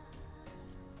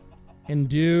 And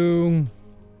do...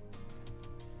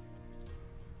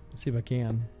 Let's see if I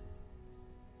can.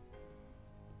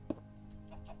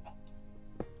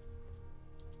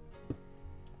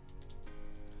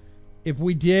 if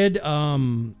we did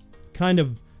kind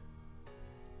of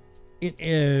let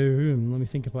me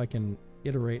think if I can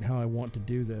iterate how I want to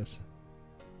do this.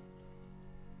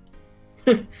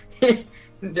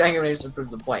 Dragon Racer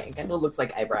proves a point. It kind of looks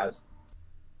like eyebrows.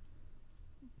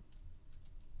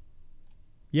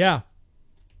 Yeah.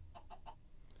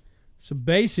 So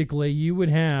basically, you would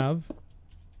have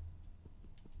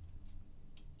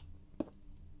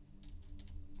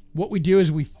what we do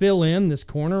is we fill in this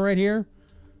corner right here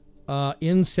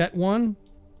in set 1.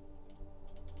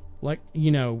 Like,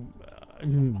 you know,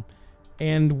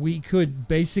 and we could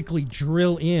basically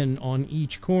drill in on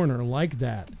each corner like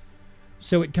that.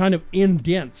 So it kind of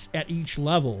indents at each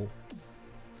level.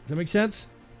 Does that make sense?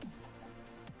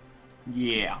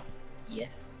 Yeah.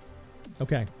 Yes.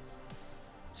 Okay.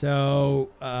 So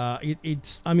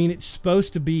it's I mean, it's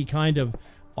supposed to be kind of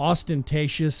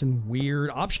ostentatious and weird.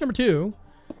 Option number 2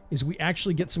 is we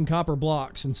actually get some copper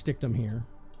blocks and stick them here.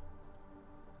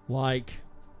 Like,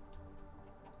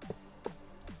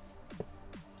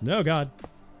 no, God.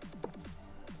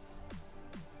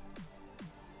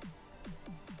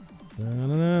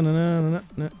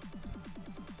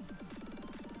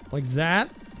 Like that.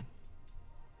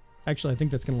 Actually, I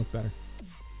think that's going to look better.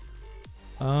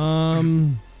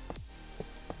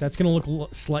 That's going to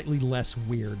look slightly less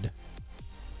weird.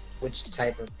 Which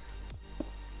type of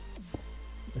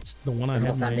It's the one I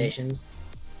have made. foundations?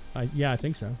 Yeah, I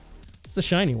think so. It's the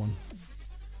shiny one.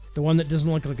 The one that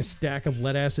doesn't look like a stack of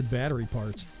lead acid battery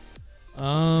parts.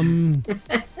 Yeah.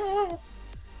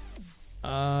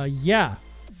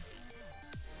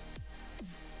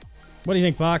 What do you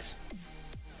think, Fox?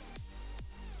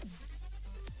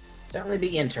 Certainly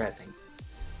be interesting.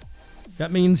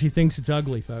 That means he thinks it's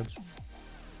ugly, folks.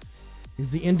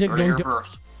 Is the indent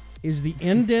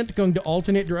going to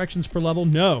alternate directions per level?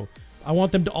 No. I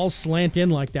want them to all slant in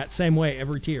like that same way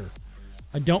every tier.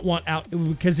 I don't want out,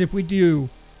 because if we do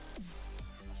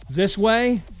this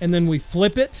way and then we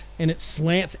flip it and it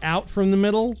slants out from the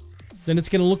middle, then it's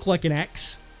going to look like an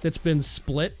X that's been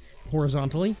split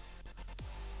horizontally.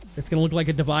 It's going to look like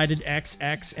a divided X,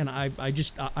 and I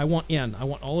want in. I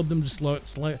want all of them to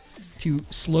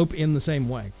slope in the same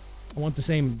way. I want the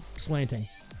same slanting.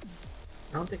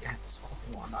 I don't think I have the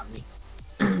swapping wand on me.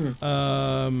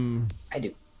 I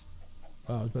do.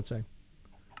 Oh, I was about to say.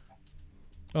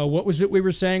 Oh, what was it we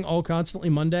were saying? All constantly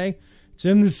Monday? It's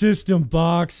in the system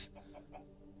box.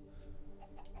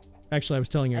 Actually, I was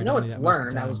telling you. I know it's that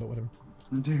learned. Time, but whatever.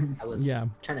 I was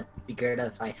trying to figure out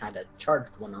if I had a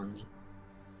charged one on me.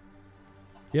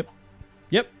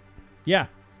 Yep. Yeah.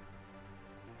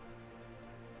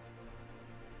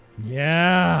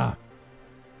 Yeah.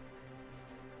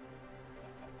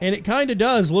 And it kind of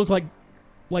does look like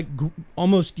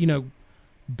almost, you know,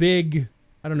 big,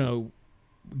 I don't know,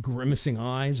 grimacing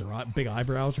eyes or big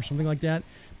eyebrows or something like that.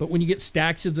 But when you get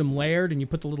stacks of them layered and you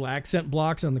put the little accent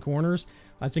blocks on the corners,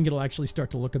 I think it'll actually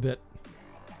start to look a bit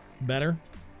better.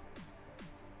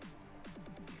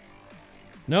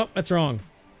 Nope, that's wrong.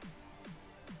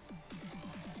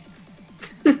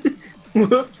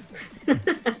 Whoops.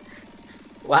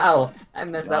 Wow, I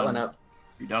messed that one up.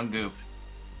 You done goofed.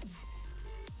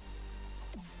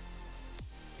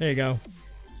 There you go.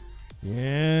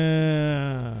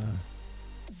 Yeah.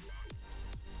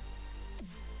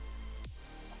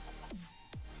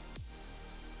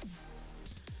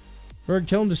 Berg,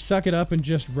 tell him to suck it up and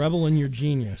just revel in your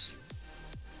genius.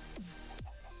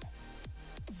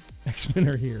 X-Men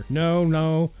are here.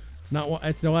 No. It's not what.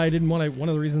 It's no. I didn't want to. One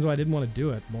of the reasons why I didn't want to do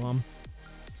it, Mom.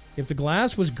 If the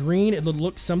glass was green, it would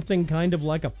look something kind of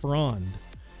like a frond.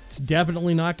 It's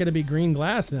definitely not going to be green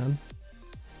glass then.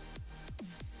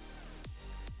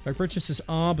 If I purchase this,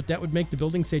 but that would make the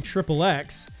building say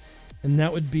XXX, and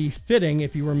that would be fitting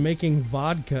if you were making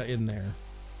vodka in there.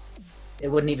 It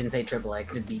wouldn't even say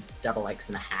XXX. It'd be XX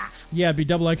and a half. Yeah, it'd be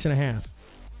XX and a half.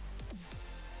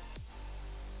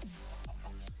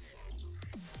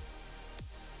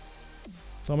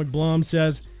 Atomic Blom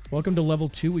says, welcome to level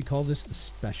 2. We call this the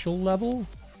special level?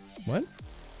 What?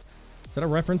 Is that a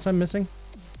reference I'm missing?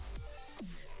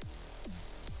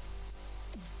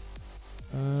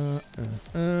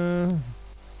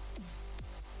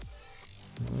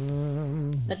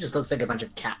 That just looks like a bunch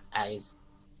of cat eyes.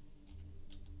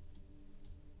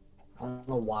 I don't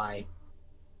know why.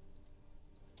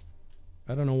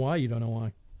 I don't know why you don't know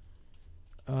why.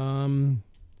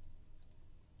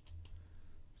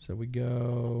 So we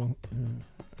go.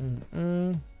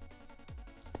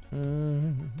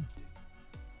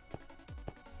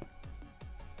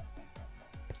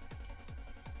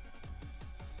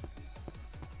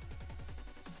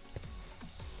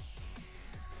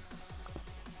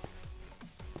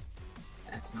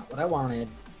 That's That's not what I wanted.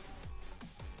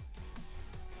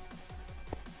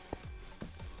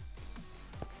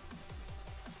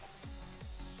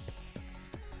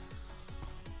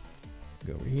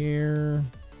 Go over here.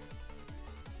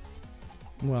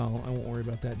 Well, I won't worry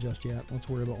about that just yet. Let's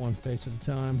worry about one space at a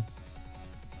time.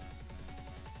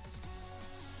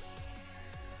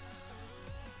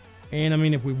 And I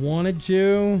mean, if we wanted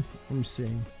to, let me see.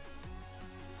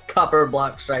 Copper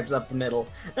block stripes up the middle.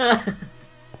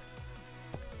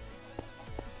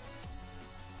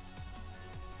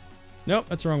 Nope,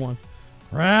 that's the wrong one.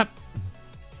 Crap.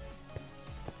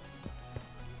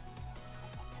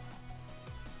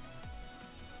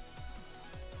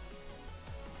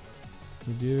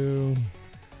 We do.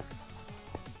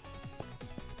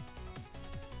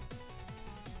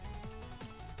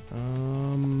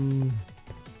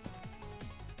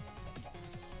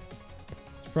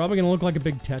 It's probably going to look like a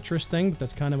big Tetris thing, but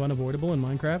that's kind of unavoidable in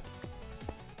Minecraft.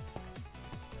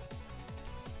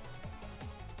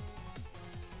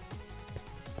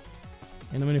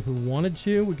 And I mean, if we wanted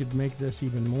to, we could make this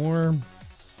even more.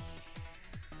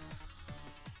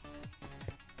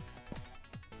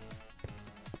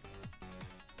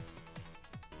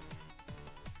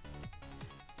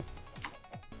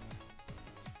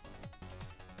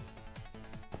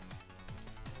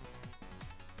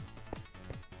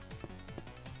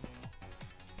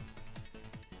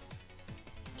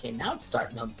 Okay, now it's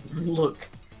starting to look.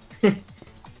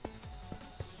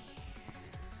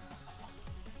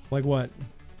 Like what?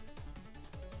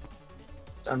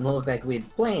 Starting to look like we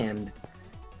had planned.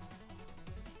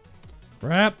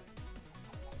 Crap.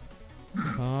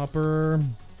 Copper.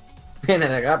 Ran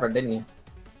out of copper, didn't you?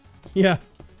 Yeah.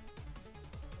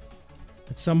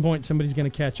 At some point, somebody's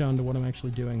going to catch on to what I'm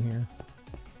actually doing here.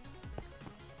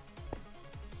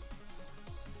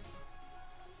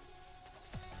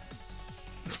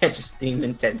 Tetris theme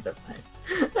intensified.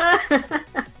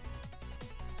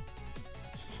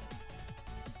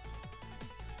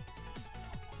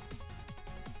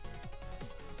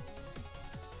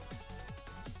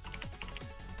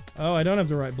 Oh, I don't have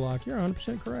the right block. You're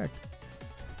 100% correct.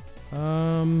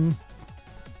 And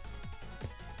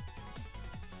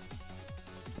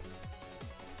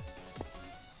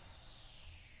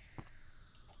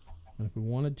if we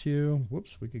wanted to,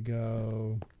 whoops, we could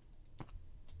go.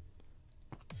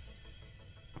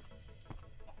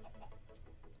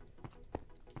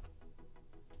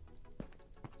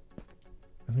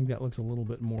 I think that looks a little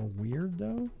bit more weird,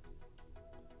 though.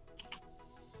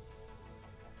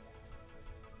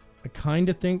 I kind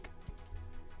of think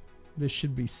this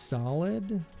should be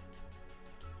solid.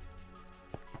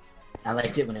 I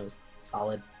liked it when it was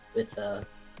solid with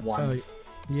one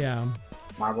yeah.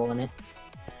 marble in it.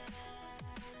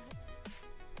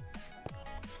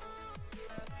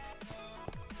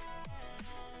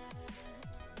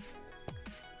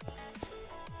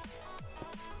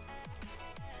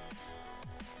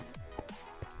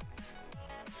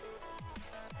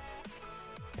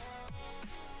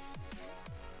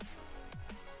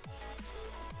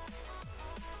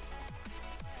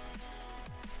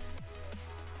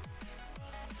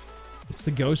 It's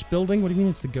the ghost building? What do you mean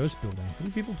it's the ghost building? What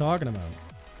are people talking about?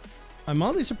 I'm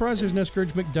oddly surprised there's no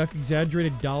Scrooge McDuck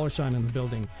exaggerated $sign on the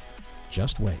building.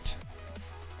 Just wait.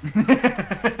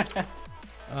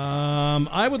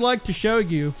 I would like to show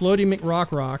you Floaty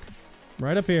McRock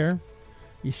right up here.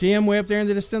 You see him way up there in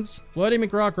the distance? Floaty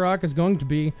McRock is going to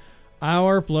be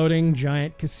our floating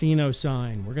giant casino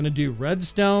sign. We're going to do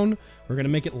redstone. We're going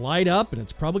to make it light up, and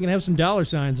it's probably going to have some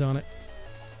 $signs on it.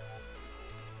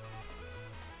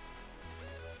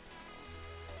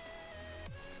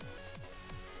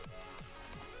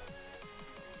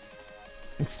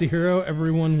 It's the hero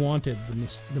everyone wanted,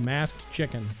 the masked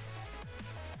chicken.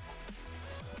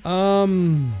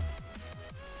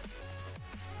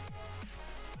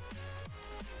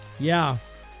 Yeah.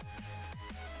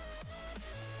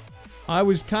 I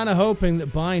was kind of hoping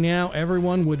that by now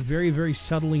everyone would very, very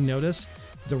subtly notice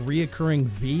the reoccurring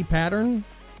V pattern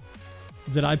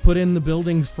that I put in the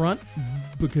building front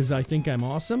because I think I'm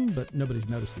awesome, but nobody's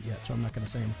noticed it yet, so I'm not going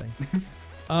to say anything.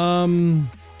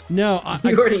 No,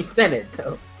 you already said it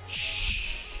though.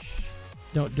 Shh.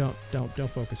 Don't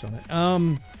focus on it.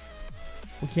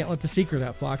 We can't let the secret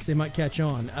out, Fox. They might catch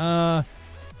on.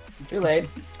 Too late.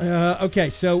 Okay,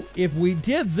 so if we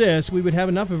did this, we would have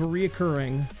enough of a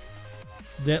reoccurring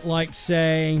that, like,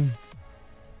 say,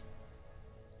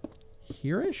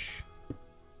 here-ish?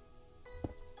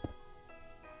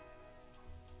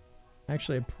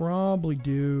 Actually, I'd probably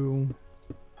do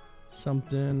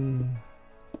something.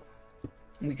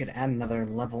 We could add another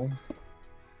level.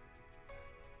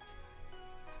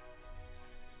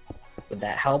 Would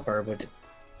that help, or would it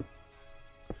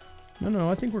No,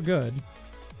 I think we're good.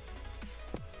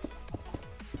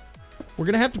 We're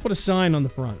going to have to put a sign on the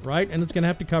front, right? And it's going to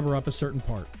have to cover up a certain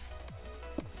part.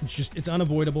 It's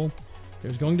unavoidable.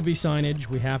 There's going to be signage.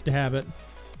 We have to have it.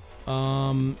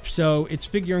 So it's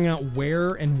figuring out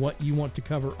where and what you want to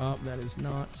cover up. That is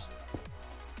not...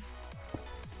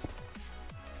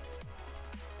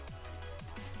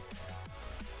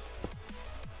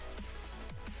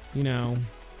 You know,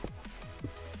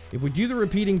 if we do the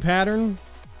repeating pattern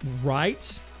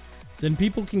right, then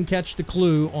people can catch the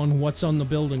clue on what's on the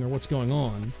building or what's going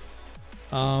on.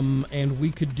 And we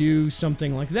could do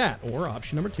something like that. Or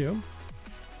option number 2.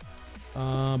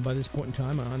 By this point in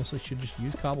time, I honestly should just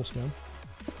use cobblestone.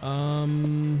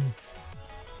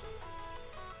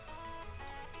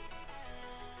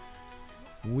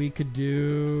 We could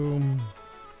do...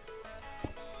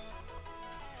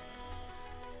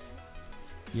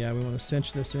 Yeah, we want to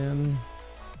cinch this in.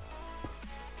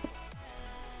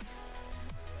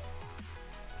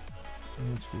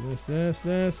 Let's do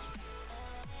this.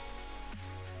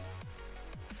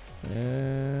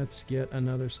 Let's get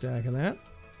another stack of that.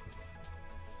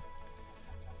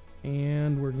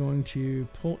 And we're going to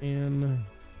pull in...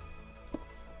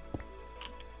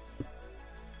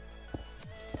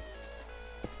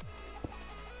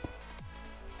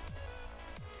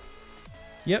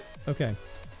 Yep, okay.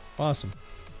 Awesome.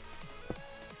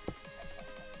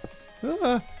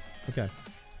 Okay.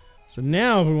 So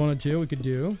now if we wanted to, we could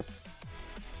do...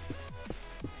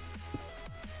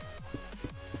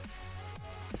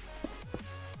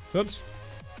 Oops.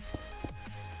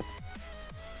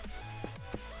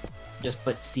 Just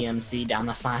put CMC down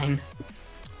the sign.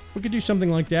 We could do something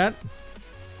like that.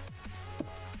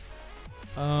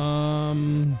 Or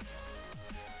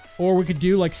we could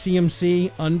do like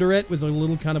CMC under it with a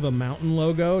little kind of a mountain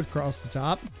logo across the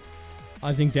top.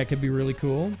 I think that could be really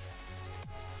cool.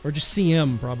 Or just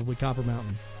CM, probably, Copper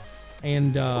Mountain.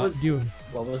 And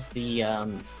what was the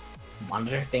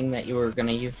monitor thing that you were going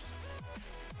to use?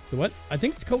 The what? I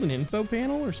think it's called an info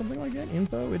panel or something like that.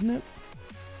 Info, isn't it?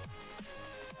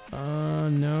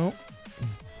 No.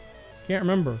 Can't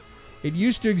remember. It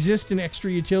used to exist in extra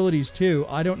utilities, too.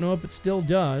 I don't know if it still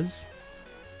does.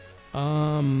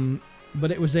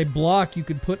 But it was a block you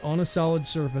could put on a solid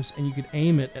surface, and you could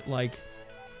aim it at, like...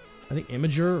 I think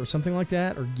Imager or something like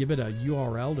that, or give it a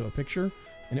URL to a picture,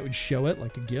 and it would show it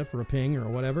like a GIF or a ping or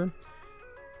whatever.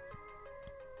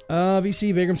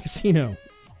 VC Vaygrim's Casino.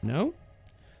 No?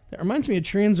 That reminds me of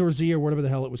Transor Z or whatever the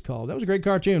hell it was called. That was a great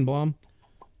cartoon, Blom.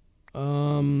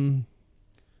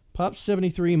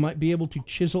 Pop73 might be able to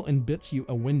chisel and bits you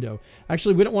a window.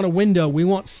 Actually, we don't want a window. We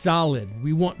want solid.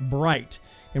 We want bright.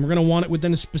 And we're going to want it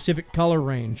within a specific color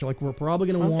range. Like, we're probably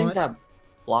going to want... I don't think that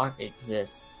block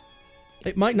exists.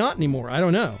 It might not anymore. I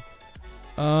don't know.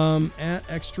 At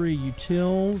extra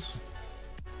utils.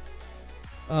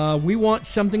 We want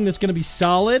something that's going to be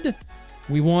solid.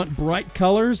 We want bright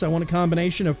colors. I want a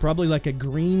combination of probably like a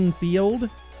green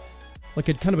field. Like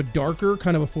a kind of a darker,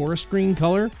 kind of a forest green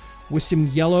color. With some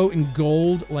yellow and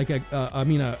gold. Like a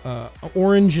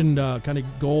orange and kind of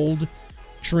gold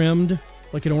trimmed.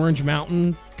 Like an orange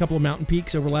mountain. A couple of mountain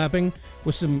peaks overlapping.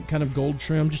 With some kind of gold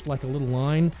trim. Just like a little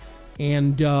line.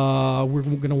 And we're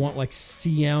going to want like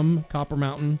CM, Copper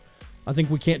Mountain. I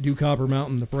think we can't do Copper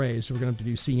Mountain, the phrase, so we're going to have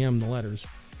to do CM, the letters,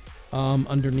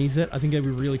 underneath it. I think that'd be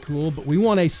really cool. But we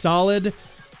want a solid,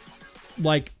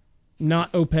 like,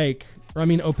 not opaque, or I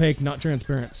mean opaque, not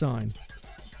transparent sign.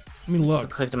 I mean, look. It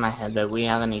clicked in my head that we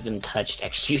haven't even touched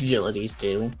extra utilities,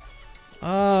 too.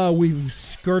 We've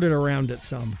skirted around it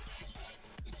some.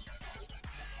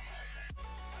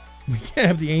 We can't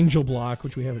have the angel block,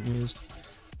 which we haven't used.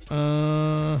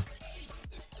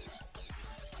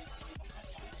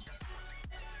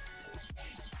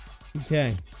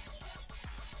 Okay.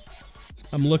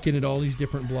 I'm looking at all these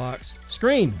different blocks.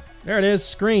 Screen! There it is,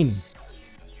 screen.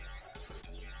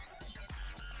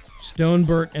 Stone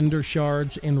burnt ender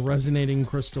shards and resonating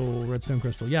crystal, redstone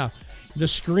crystal. Yeah, the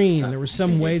screen. There was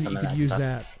some way that you could use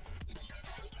that.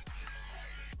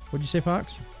 What'd you say,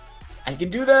 Fox? I can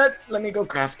do that. Let me go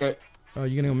craft it. Oh,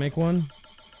 you gonna go make one?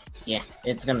 Yeah,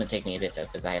 it's gonna take me a bit though,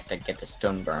 because I have to get the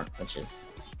stone burnt, which is...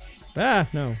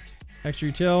 No. Extra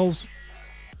utils.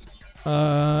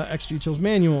 Extra utils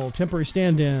manual. Temporary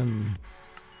stand-in.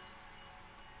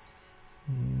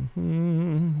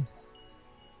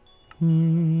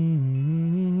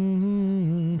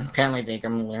 Apparently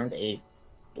Vaygrim learned a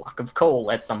block of coal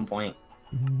at some point.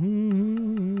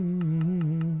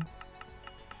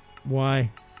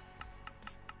 Why?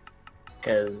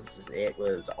 Because it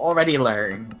was already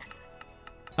learned.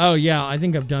 Oh, yeah, I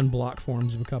think I've done block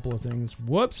forms of a couple of things.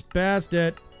 Whoops, passed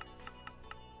it.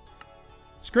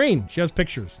 Screen shows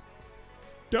pictures.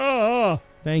 Duh.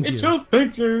 Thank you. It shows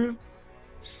pictures.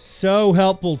 So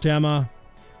helpful, Tema.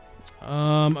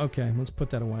 Okay, let's put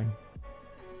that away.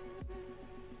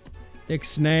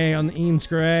 Ixnay on the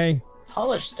Eamscray.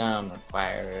 Polished stone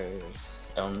requires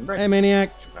stone brick. Hey,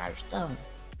 Maniac. Requires stone.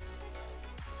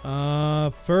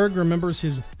 Ferg remembers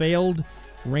his failed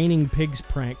raining pigs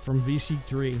prank from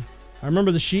VC3. I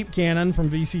remember the sheep cannon from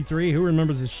VC3. Who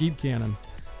remembers the sheep cannon?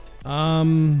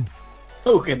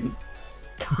 Who can?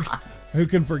 God. Who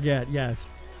can forget? Yes.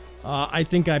 I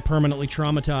think I permanently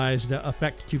traumatized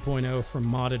Effect 2.0 from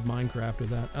modded Minecraft with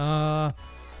that.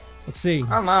 Let's see.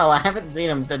 Oh no, I haven't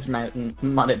seen him touch my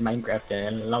modded Minecraft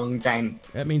in a long time.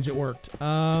 That means it worked.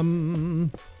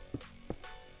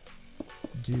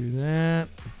 Do that.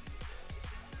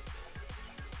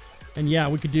 And yeah,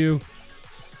 we could do...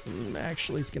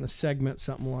 Actually, it's going to segment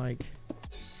something like...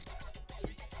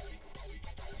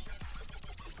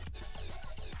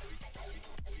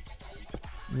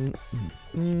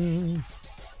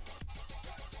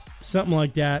 Something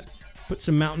like that. Put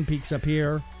some mountain peaks up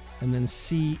here, and then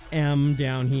CM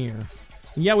down here.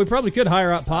 And yeah, we probably could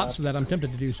hire out Pops for that. I'm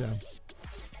tempted to do so.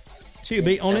 To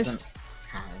be honest.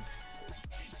 Have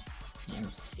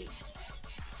MC.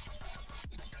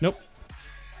 Nope.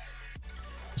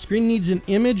 The screen needs an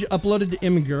image uploaded to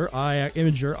Imager.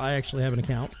 I actually have an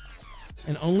account.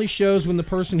 And only shows when the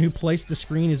person who placed the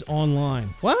screen is online.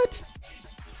 What?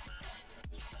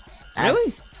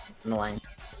 Really? That's annoying.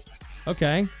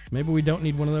 Okay. Maybe we don't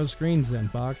need one of those screens then,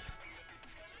 Fox.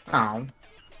 Oh,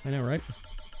 I know, right?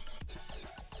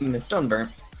 the stone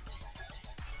burnt,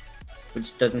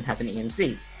 which doesn't have an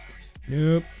EMC.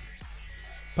 Nope.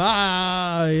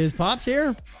 Is Pops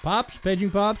here? Pops?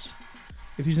 Paging Pops?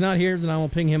 If he's not here, then I will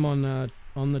ping him on the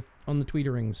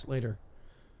tweeterings later.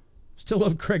 Still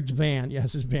love Craig's van.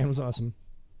 Yes, his van was awesome.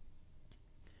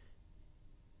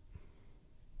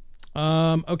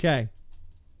 Okay.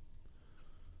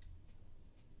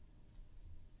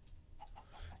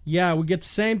 Yeah, we get the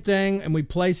same thing, and we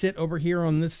place it over here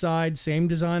on this side. Same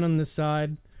design on this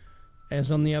side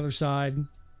as on the other side.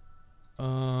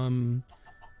 So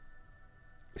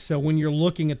when you're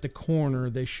looking at the corner,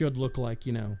 they should look like,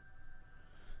 you know.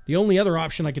 The only other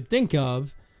option I could think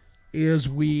of is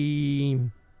we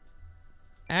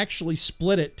actually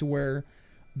split it to where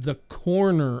the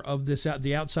corner of this,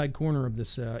 the outside corner of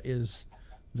this is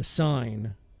the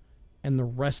sign, and the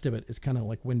rest of it is kind of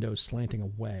like windows slanting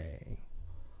away.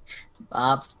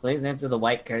 Pops, please answer the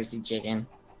white cursey chicken.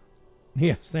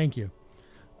 Yes, thank you.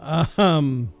 Okay,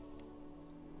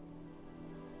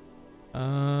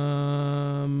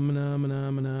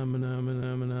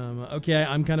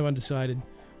 I'm kind of undecided.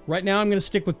 Right now I'm going to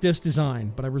stick with this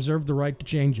design, but I reserve the right to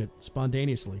change it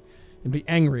spontaneously and be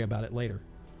angry about it later.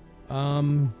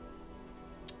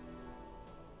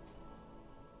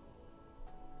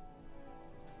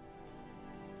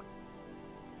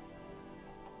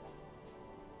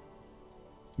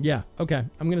 Yeah, okay.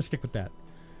 I'm going to stick with that.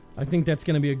 I think that's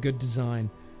going to be a good design.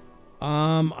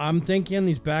 I'm thinking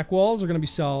these back walls are going to be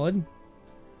solid.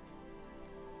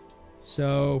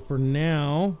 So for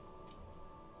now,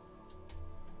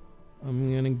 I'm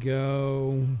going to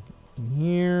go in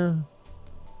here.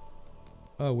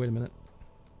 Oh, wait a minute.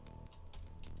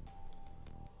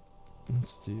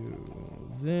 Let's do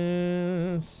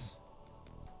this.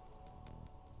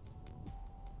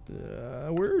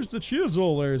 Where's the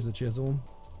chisel? There's the chisel.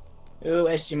 Ooh,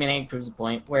 SG-Maniac proves a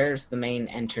point. Where's the main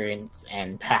entrance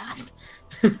and path?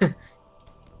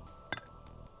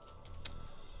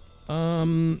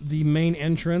 The main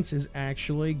entrance is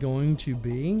actually going to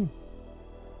be...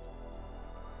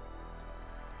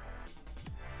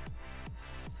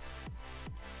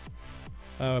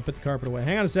 Oh, I put the carpet away.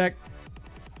 Hang on a sec.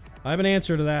 I have an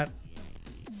answer to that.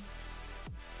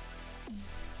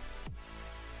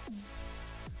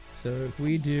 So if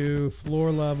we do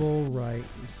floor level right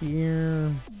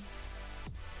here.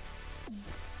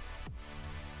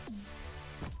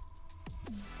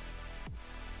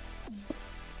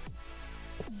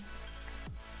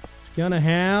 It's gonna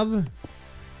have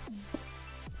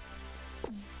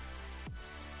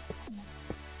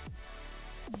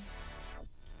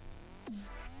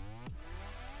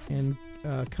and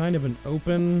kind of an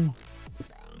open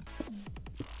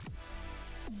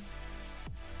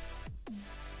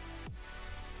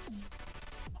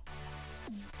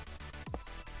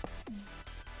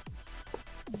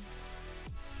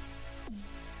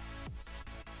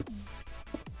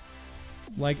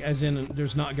like as in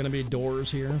there's not going to be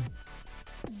doors here.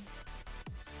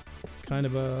 Kind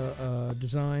of a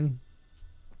design.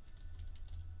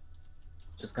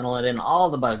 Just gonna let in all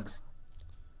the bugs.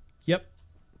 Yep.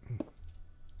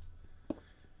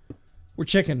 We're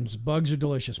chickens. Bugs are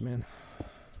delicious, man.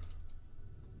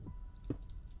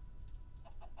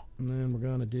 And then we're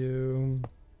gonna do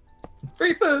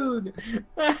free food.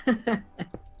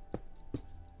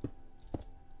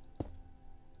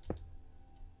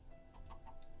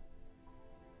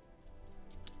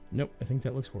 Nope, I think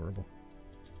that looks horrible.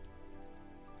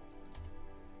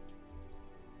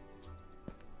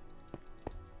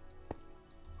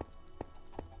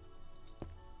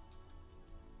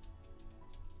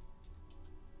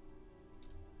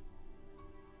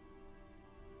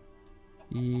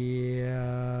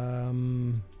 Yeah.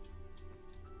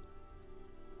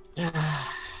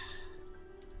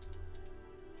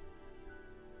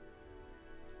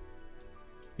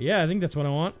 Yeah, I think that's what I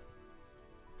want.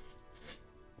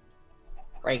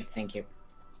 Right, thank you.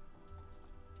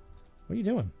 What are you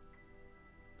doing?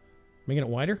 Making it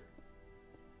wider?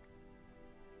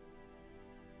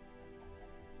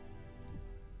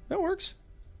 That works.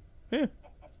 Yeah.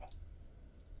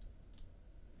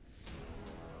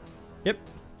 Yep.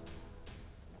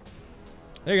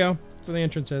 There you go. That's what the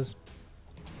entrance is.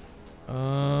 Put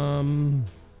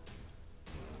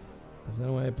that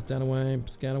away, put that away,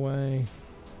 put that away.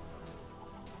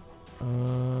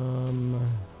 I'm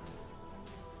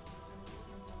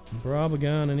probably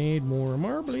gonna need more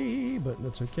marbly, but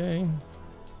that's okay.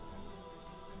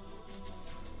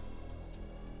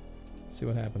 Let's see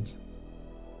what happens.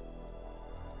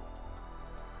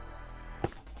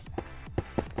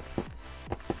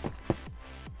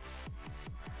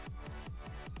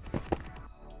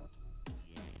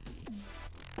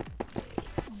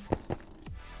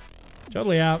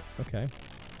 Totally out. Okay.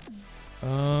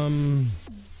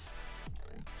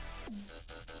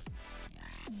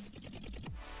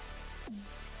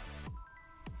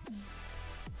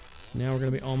 Now we're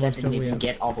gonna be almost That didn't totally even out.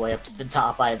 get all the way up to the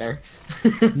top either.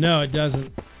 No, it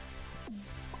doesn't.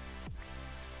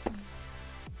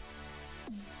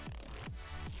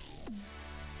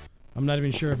 I'm not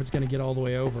even sure if it's gonna get all the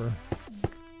way over.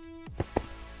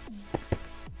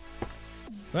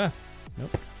 Ah,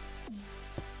 nope.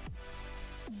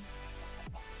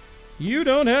 You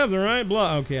don't have the right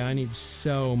block. Okay, I need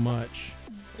so much.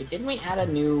 Wait, didn't we add a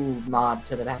new mod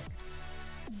to the back?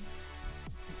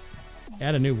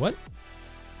 Add a new what?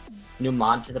 New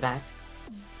mod to the back?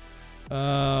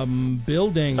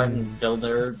 Building. Certain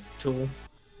builder tool.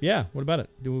 Yeah, what about it?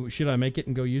 Should I make it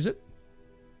and go use it?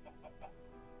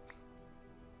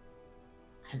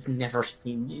 I've never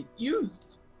seen it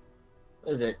used.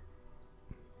 What is it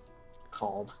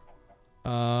called?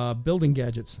 Building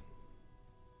gadgets.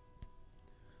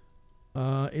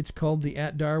 It's called the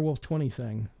 @Direwolf20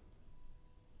 thing.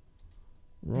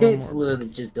 Wrong It's mark. literally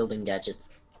just building gadgets.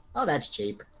 Oh, that's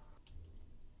cheap.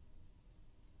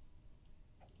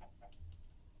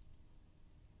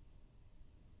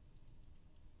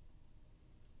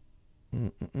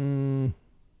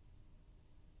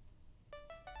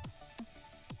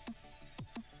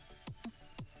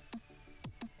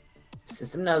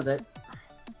 System knows it.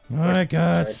 All right,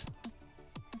 Cuts.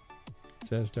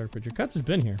 Says Dark Picture. Cuts has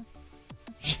been here.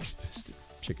 She's pissed at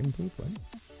chicken poop, right?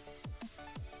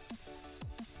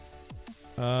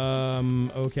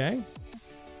 Okay.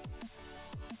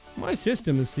 My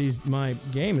system is seized. My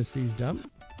game is seized up.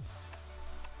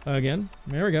 Again.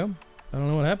 There we go. I don't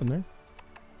know what happened there.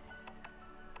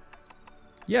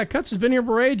 Yeah, Cuts has been here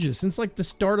for ages. Since, like, the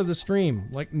start of the stream.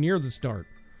 Like, near the start.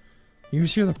 He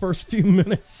was here the first few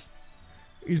minutes.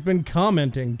 He's been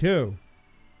commenting, too.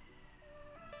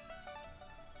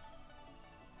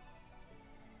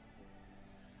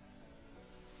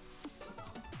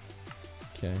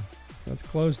 Okay. Let's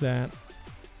close that.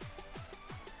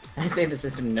 I say the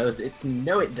system knows it.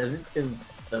 No, it doesn't, because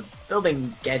the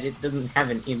building gadget doesn't have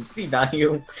an EMC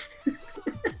value.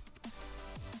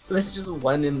 So there's just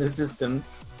one in the system.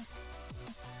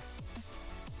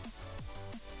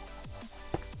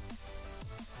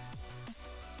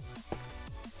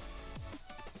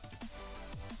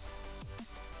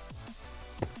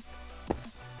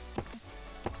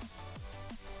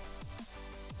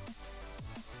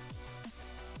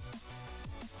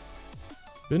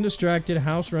 Been distracted,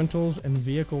 house rentals and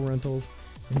vehicle rentals,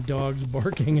 and dogs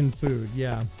barking and food.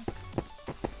 Yeah.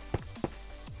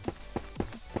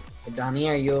 Hey, Donnie,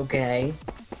 are you okay?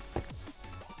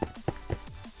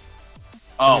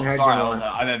 Oh, Haven't heard sorry, you in a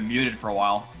while. I've been muted for a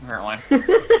while, apparently.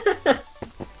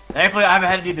 Thankfully, I haven't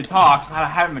had to do the talks. I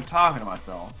haven't been talking to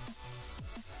myself.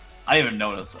 I didn't even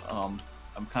notice. I'm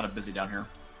kind of busy down here.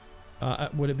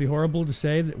 Would it be horrible to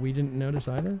say that we didn't notice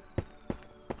either?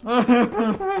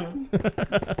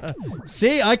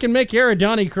 See, I can make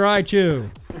Donnie cry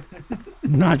too.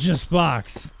 Not just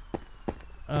Fox.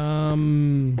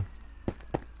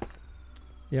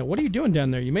 Yeah, what are you doing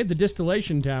down there? You made the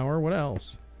distillation tower. What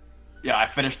else? Yeah, I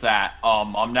finished that.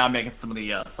 I'm now making some of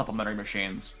the supplementary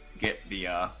machines. Get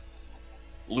the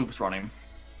loops running.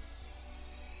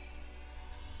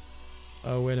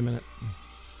 Oh, wait a minute.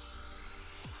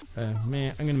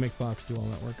 Man, I'm gonna make Fox do all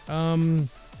that work.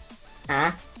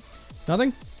 Huh?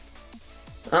 Nothing?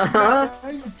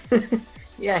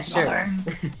 Yeah, sure.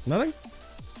 Nothing?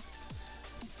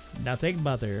 Nothing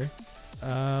butter.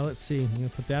 Let's see. I'm gonna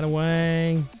put that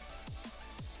away.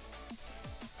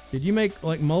 Did you make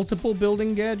like multiple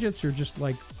building gadgets or just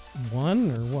like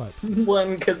one or what?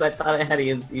 One, because I thought I had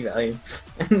ENC value.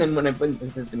 And then when I put in the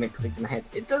system, it clicked in my head.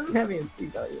 It doesn't have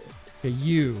ENC value. Okay,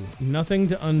 you. Nothing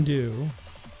to undo.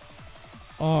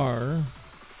 R.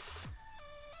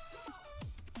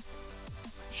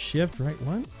 Shift, right?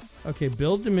 What? Okay,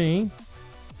 build to me.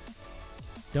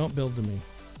 Don't build to me.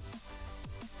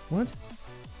 What?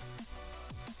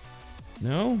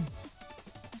 No?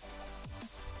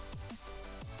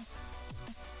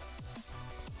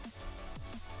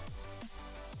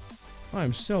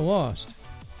 I'm so lost.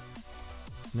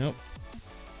 Nope.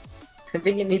 I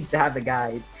think it needs to have a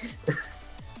guide.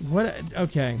 What?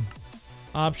 Okay.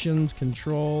 Options,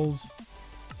 controls,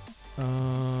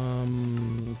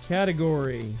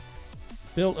 category,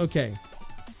 build. Okay.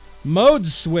 Mode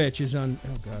switch is on.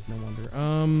 Oh God, no wonder.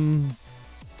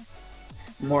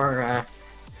 More,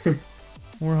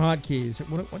 More hotkeys.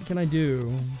 What can I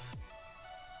do?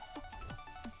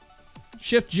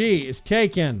 Shift G is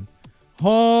taken.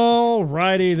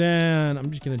 Alrighty then. I'm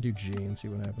just gonna do G and see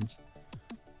what happens.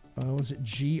 Was it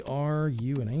G, R,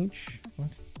 U, and H? What?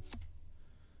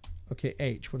 Okay,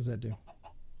 H. What does that do?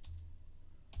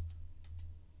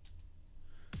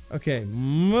 Okay,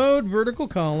 mode vertical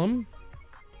column,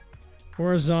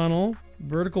 horizontal,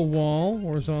 vertical wall,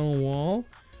 horizontal wall,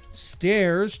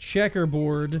 stairs,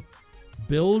 checkerboard,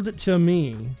 build to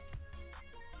me.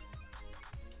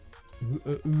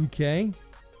 Okay.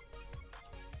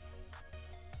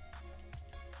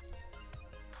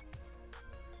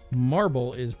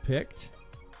 Marble is picked.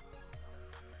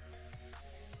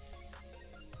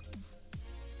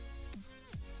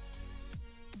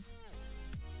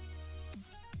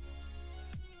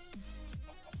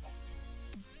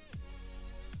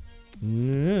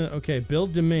 Okay,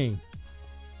 build to me.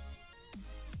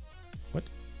 What?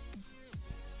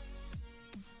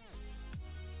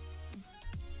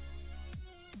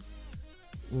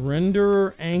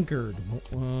 Render anchored.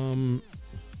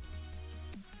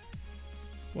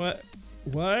 What?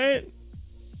 What?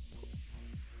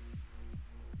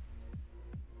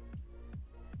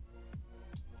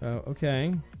 Oh,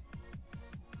 okay.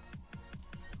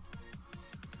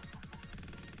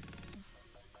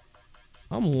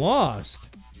 I'm lost.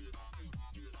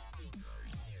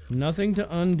 Nothing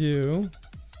to undo.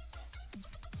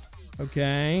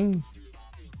 Okay.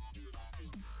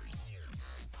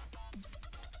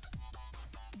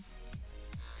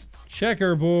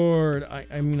 Checkerboard.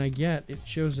 I mean, I get it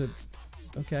shows it.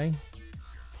 Okay.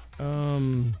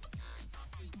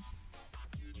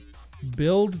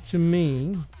 Build to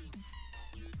me.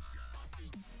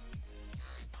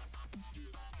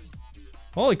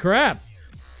 Holy crap.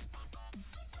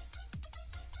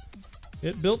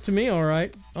 It built to me, all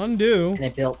right. Undo. and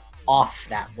it built off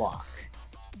that block.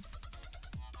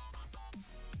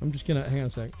 I'm just gonna hang on a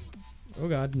sec. Oh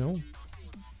God, no.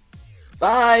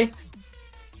 Bye.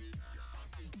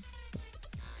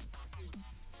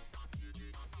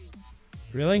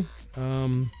 Really?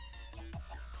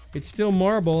 It's still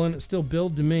marble and it's still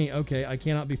build to me. Okay, I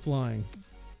cannot be flying.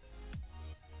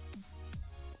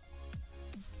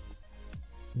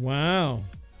 Wow.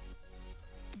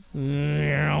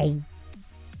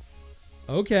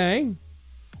 Okay.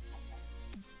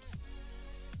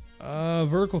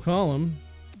 Vertical column.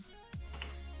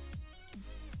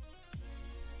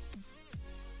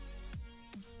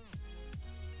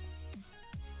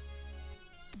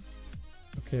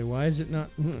 Okay, why is it not?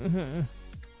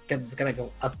 Because it's gonna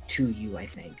go up to you, I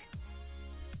think.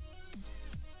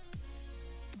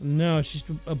 No, it's just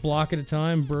a block at a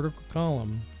time, vertical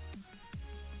column.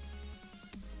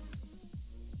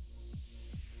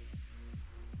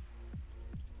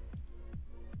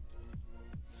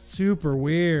 Super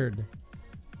weird.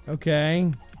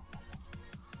 Okay.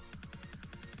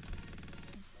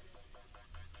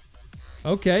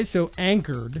 Okay, so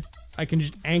anchored. I can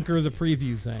just anchor the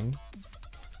preview thing.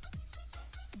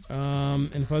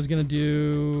 And if I was gonna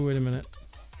do, wait a minute.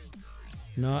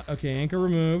 Not, okay, anchor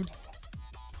removed.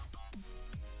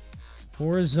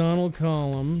 Horizontal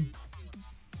column.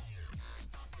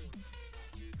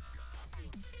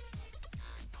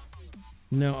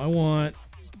 No, I want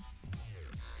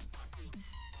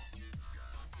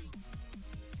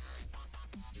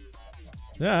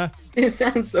Yeah. It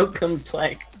sounds so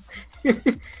complex.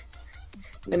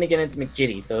 Then again, it's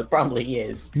McJitty, so it probably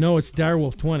is. No, it's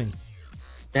Direwolf 20.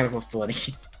 Direwolf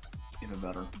 20. Even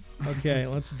better. Okay,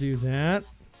 let's do that.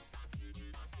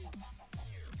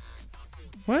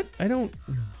 What? I don't...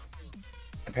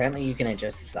 Apparently you can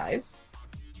adjust the size.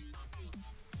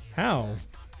 How?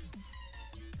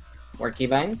 More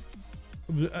keybinds.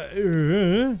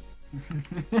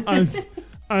 I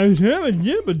have a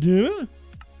jibba.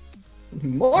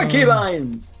 More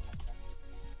keybinds!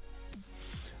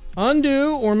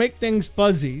 Undo or make things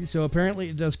fuzzy. So apparently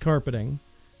it does carpeting.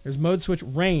 There's mode switch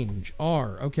range.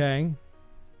 R. Okay.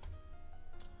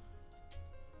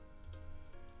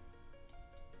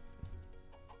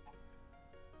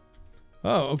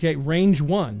 Oh, okay. Range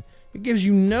 1. It gives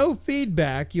you no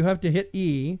feedback. You have to hit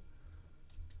E.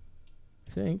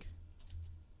 I think.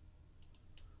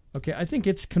 Okay, I think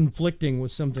it's conflicting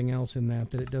with something else in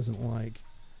that it doesn't like.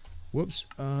 Whoops.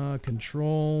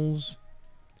 Controls.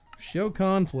 Show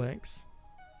conflicts.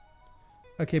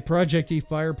 Okay, Project E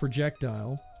fire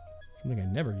projectile. Something I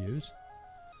never use.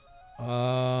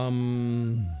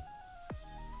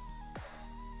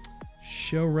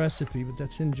 Show recipe, but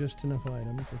that's in just enough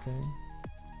items, okay.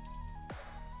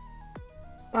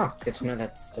 Oh, good to know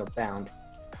that's still bound.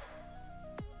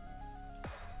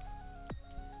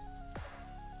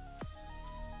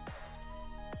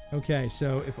 Okay,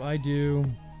 so if I do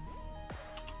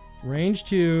range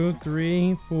 2,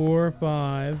 3, 4,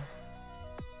 5.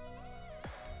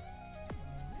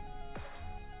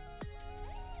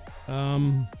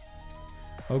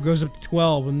 Oh, it goes up to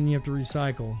 12 and then you have to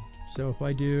recycle. So if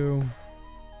I do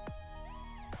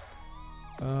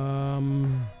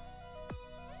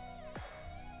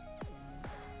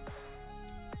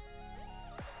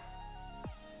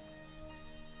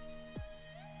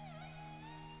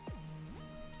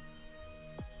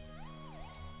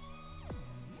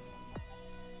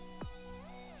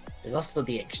There's also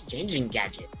the exchanging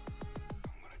gadget.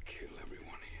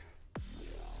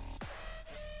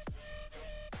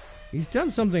 he's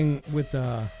done something with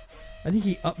I think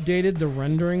he updated the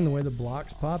rendering, the way the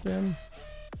blocks pop in.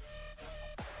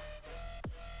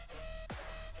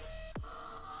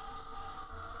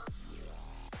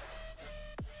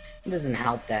 It doesn't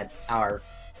help that our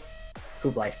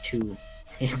Coop Life 2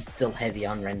 is still heavy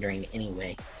on rendering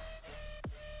anyway.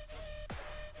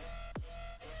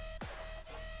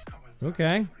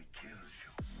 Okay.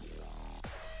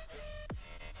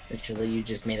 Essentially, you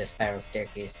just made a spiral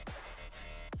staircase.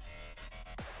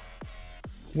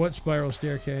 What spiral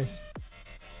staircase?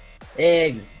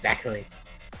 Exactly.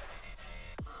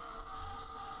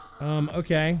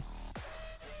 Okay.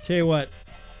 Tell you what,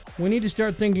 we need to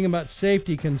start thinking about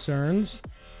safety concerns.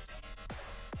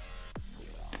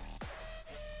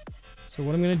 So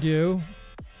what I'm going to do...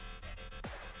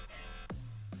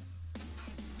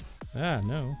 Ah,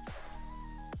 no.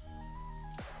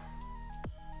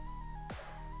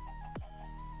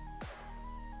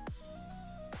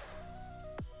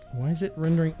 Why is it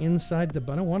rendering inside the...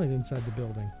 I don't want it inside the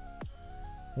building.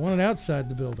 I want it outside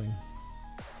the building.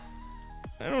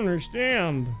 I don't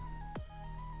understand.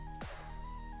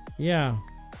 Yeah.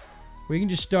 We can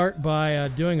just start by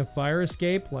doing a fire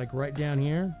escape, like right down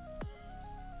here.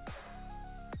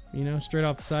 You know, straight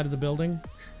off the side of the building.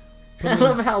 I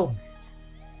love how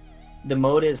the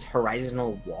mode is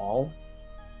horizontal wall,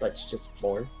 but it's just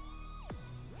floor.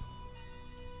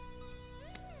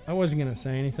 I wasn't going to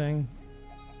say anything.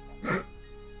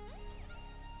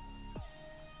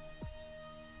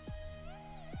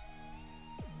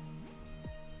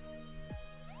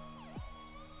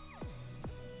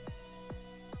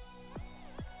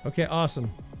 Okay, awesome.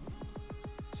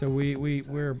 So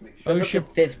we're Goes up to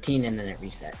 15 and then it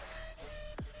resets.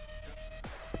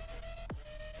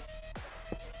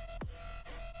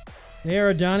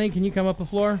 Hey, Donnie, can you come up a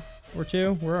floor or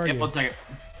two? Where are you? 1 second.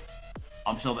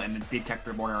 I'm still in the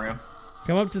detector board area.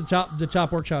 Come up to the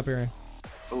top workshop area.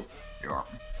 Oh, you are.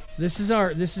 This is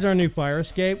our new fire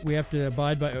escape. We have to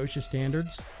abide by OSHA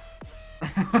standards.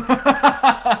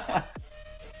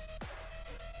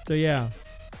 So yeah.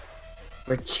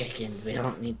 We're chickens. We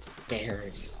don't need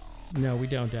stairs. No, we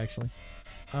don't actually.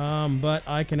 But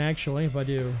I can actually, if I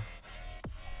do.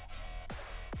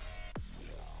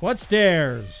 What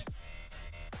stairs?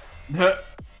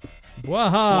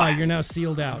 Waha! You're now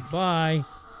sealed out. Bye.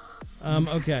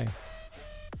 Okay.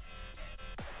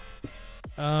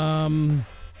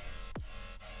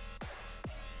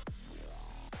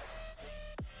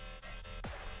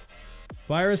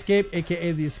 Fire escape,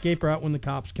 aka the escape route when the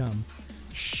cops come.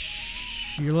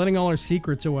 Shh! You're letting all our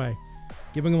secrets away.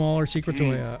 Giving them all our secrets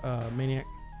away, maniac.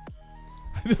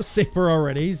 I feel safer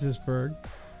already, says Berg.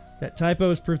 That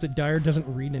typo is proof that Dyer doesn't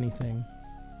read anything.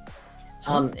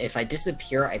 If I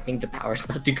disappear, I think the power's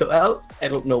about to go out. I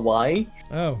don't know why.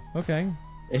 Oh, okay.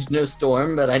 There's no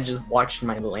storm, but I just watched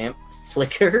my lamp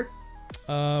flicker.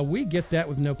 We get that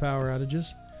with no power outages.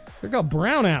 They're called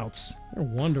brownouts. They're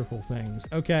wonderful things.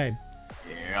 Okay.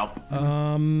 Yep.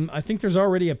 I think there's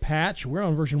already a patch. We're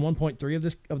on version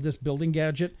 1.3 of this building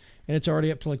gadget, and it's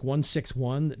already up to like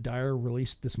 1.6.1 that Dyer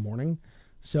released this morning.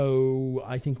 So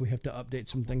I think we have to update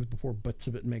some things before bits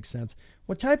of it makes sense.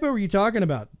 What typo were you talking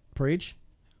about, Preach?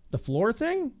 The floor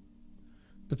thing?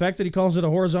 The fact that he calls it a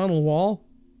horizontal wall?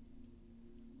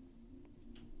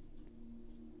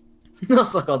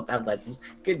 Also called that light bulb.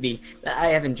 Could be. I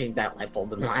haven't changed that light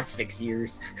bulb in the last 6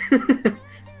 years. There you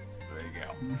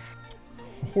go.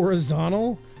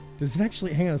 Horizontal? Does it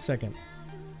actually... Hang on a second.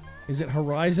 Is it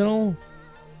horizontal?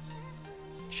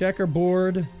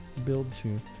 Checkerboard. Build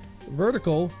to...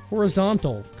 Vertical.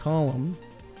 Horizontal. Column.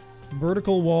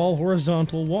 Vertical wall.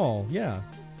 Horizontal wall. Yeah.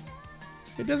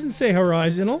 It doesn't say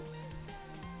horizontal.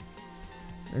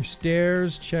 There's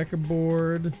stairs.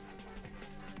 Checkerboard.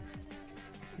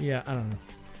 Yeah, I don't know.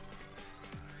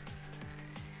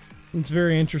 It's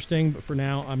very interesting, but for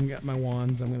now, I've got my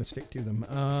wands. I'm going to stick to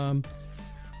them.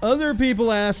 Other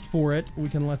people asked for it. We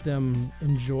can let them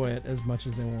enjoy it as much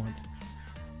as they want.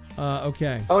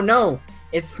 Okay. Oh no,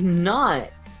 it's not.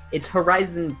 It's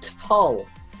horizontal.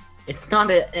 It's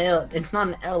not an L. It's not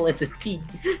an L. It's a T.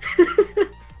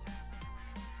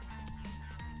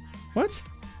 What?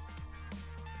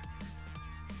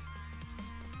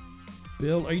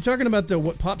 Bill, are you talking about the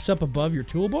what pops up above your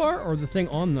toolbar or the thing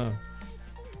on the...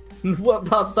 What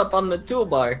pops up on the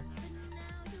toolbar?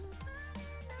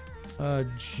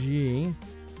 G.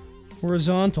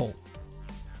 Horizontal.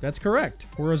 That's correct.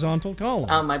 Horizontal column.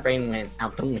 Oh, my brain went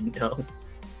out the window.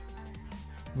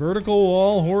 Vertical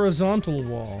wall, horizontal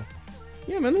wall.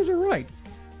 Yeah, man, those are right.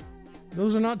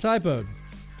 Those are not typoed.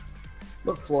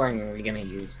 What flooring are we gonna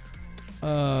use?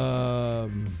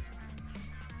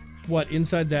 What,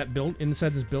 inside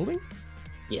this building?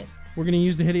 Yes. We're gonna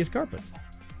use the hideous carpet.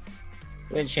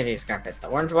 Which hideous carpet? The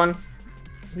orange one?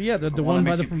 Yeah, the one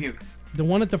by the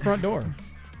one at the front door.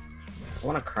 I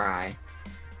wanna cry.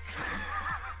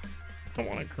 I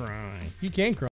wanna cry. You can cry.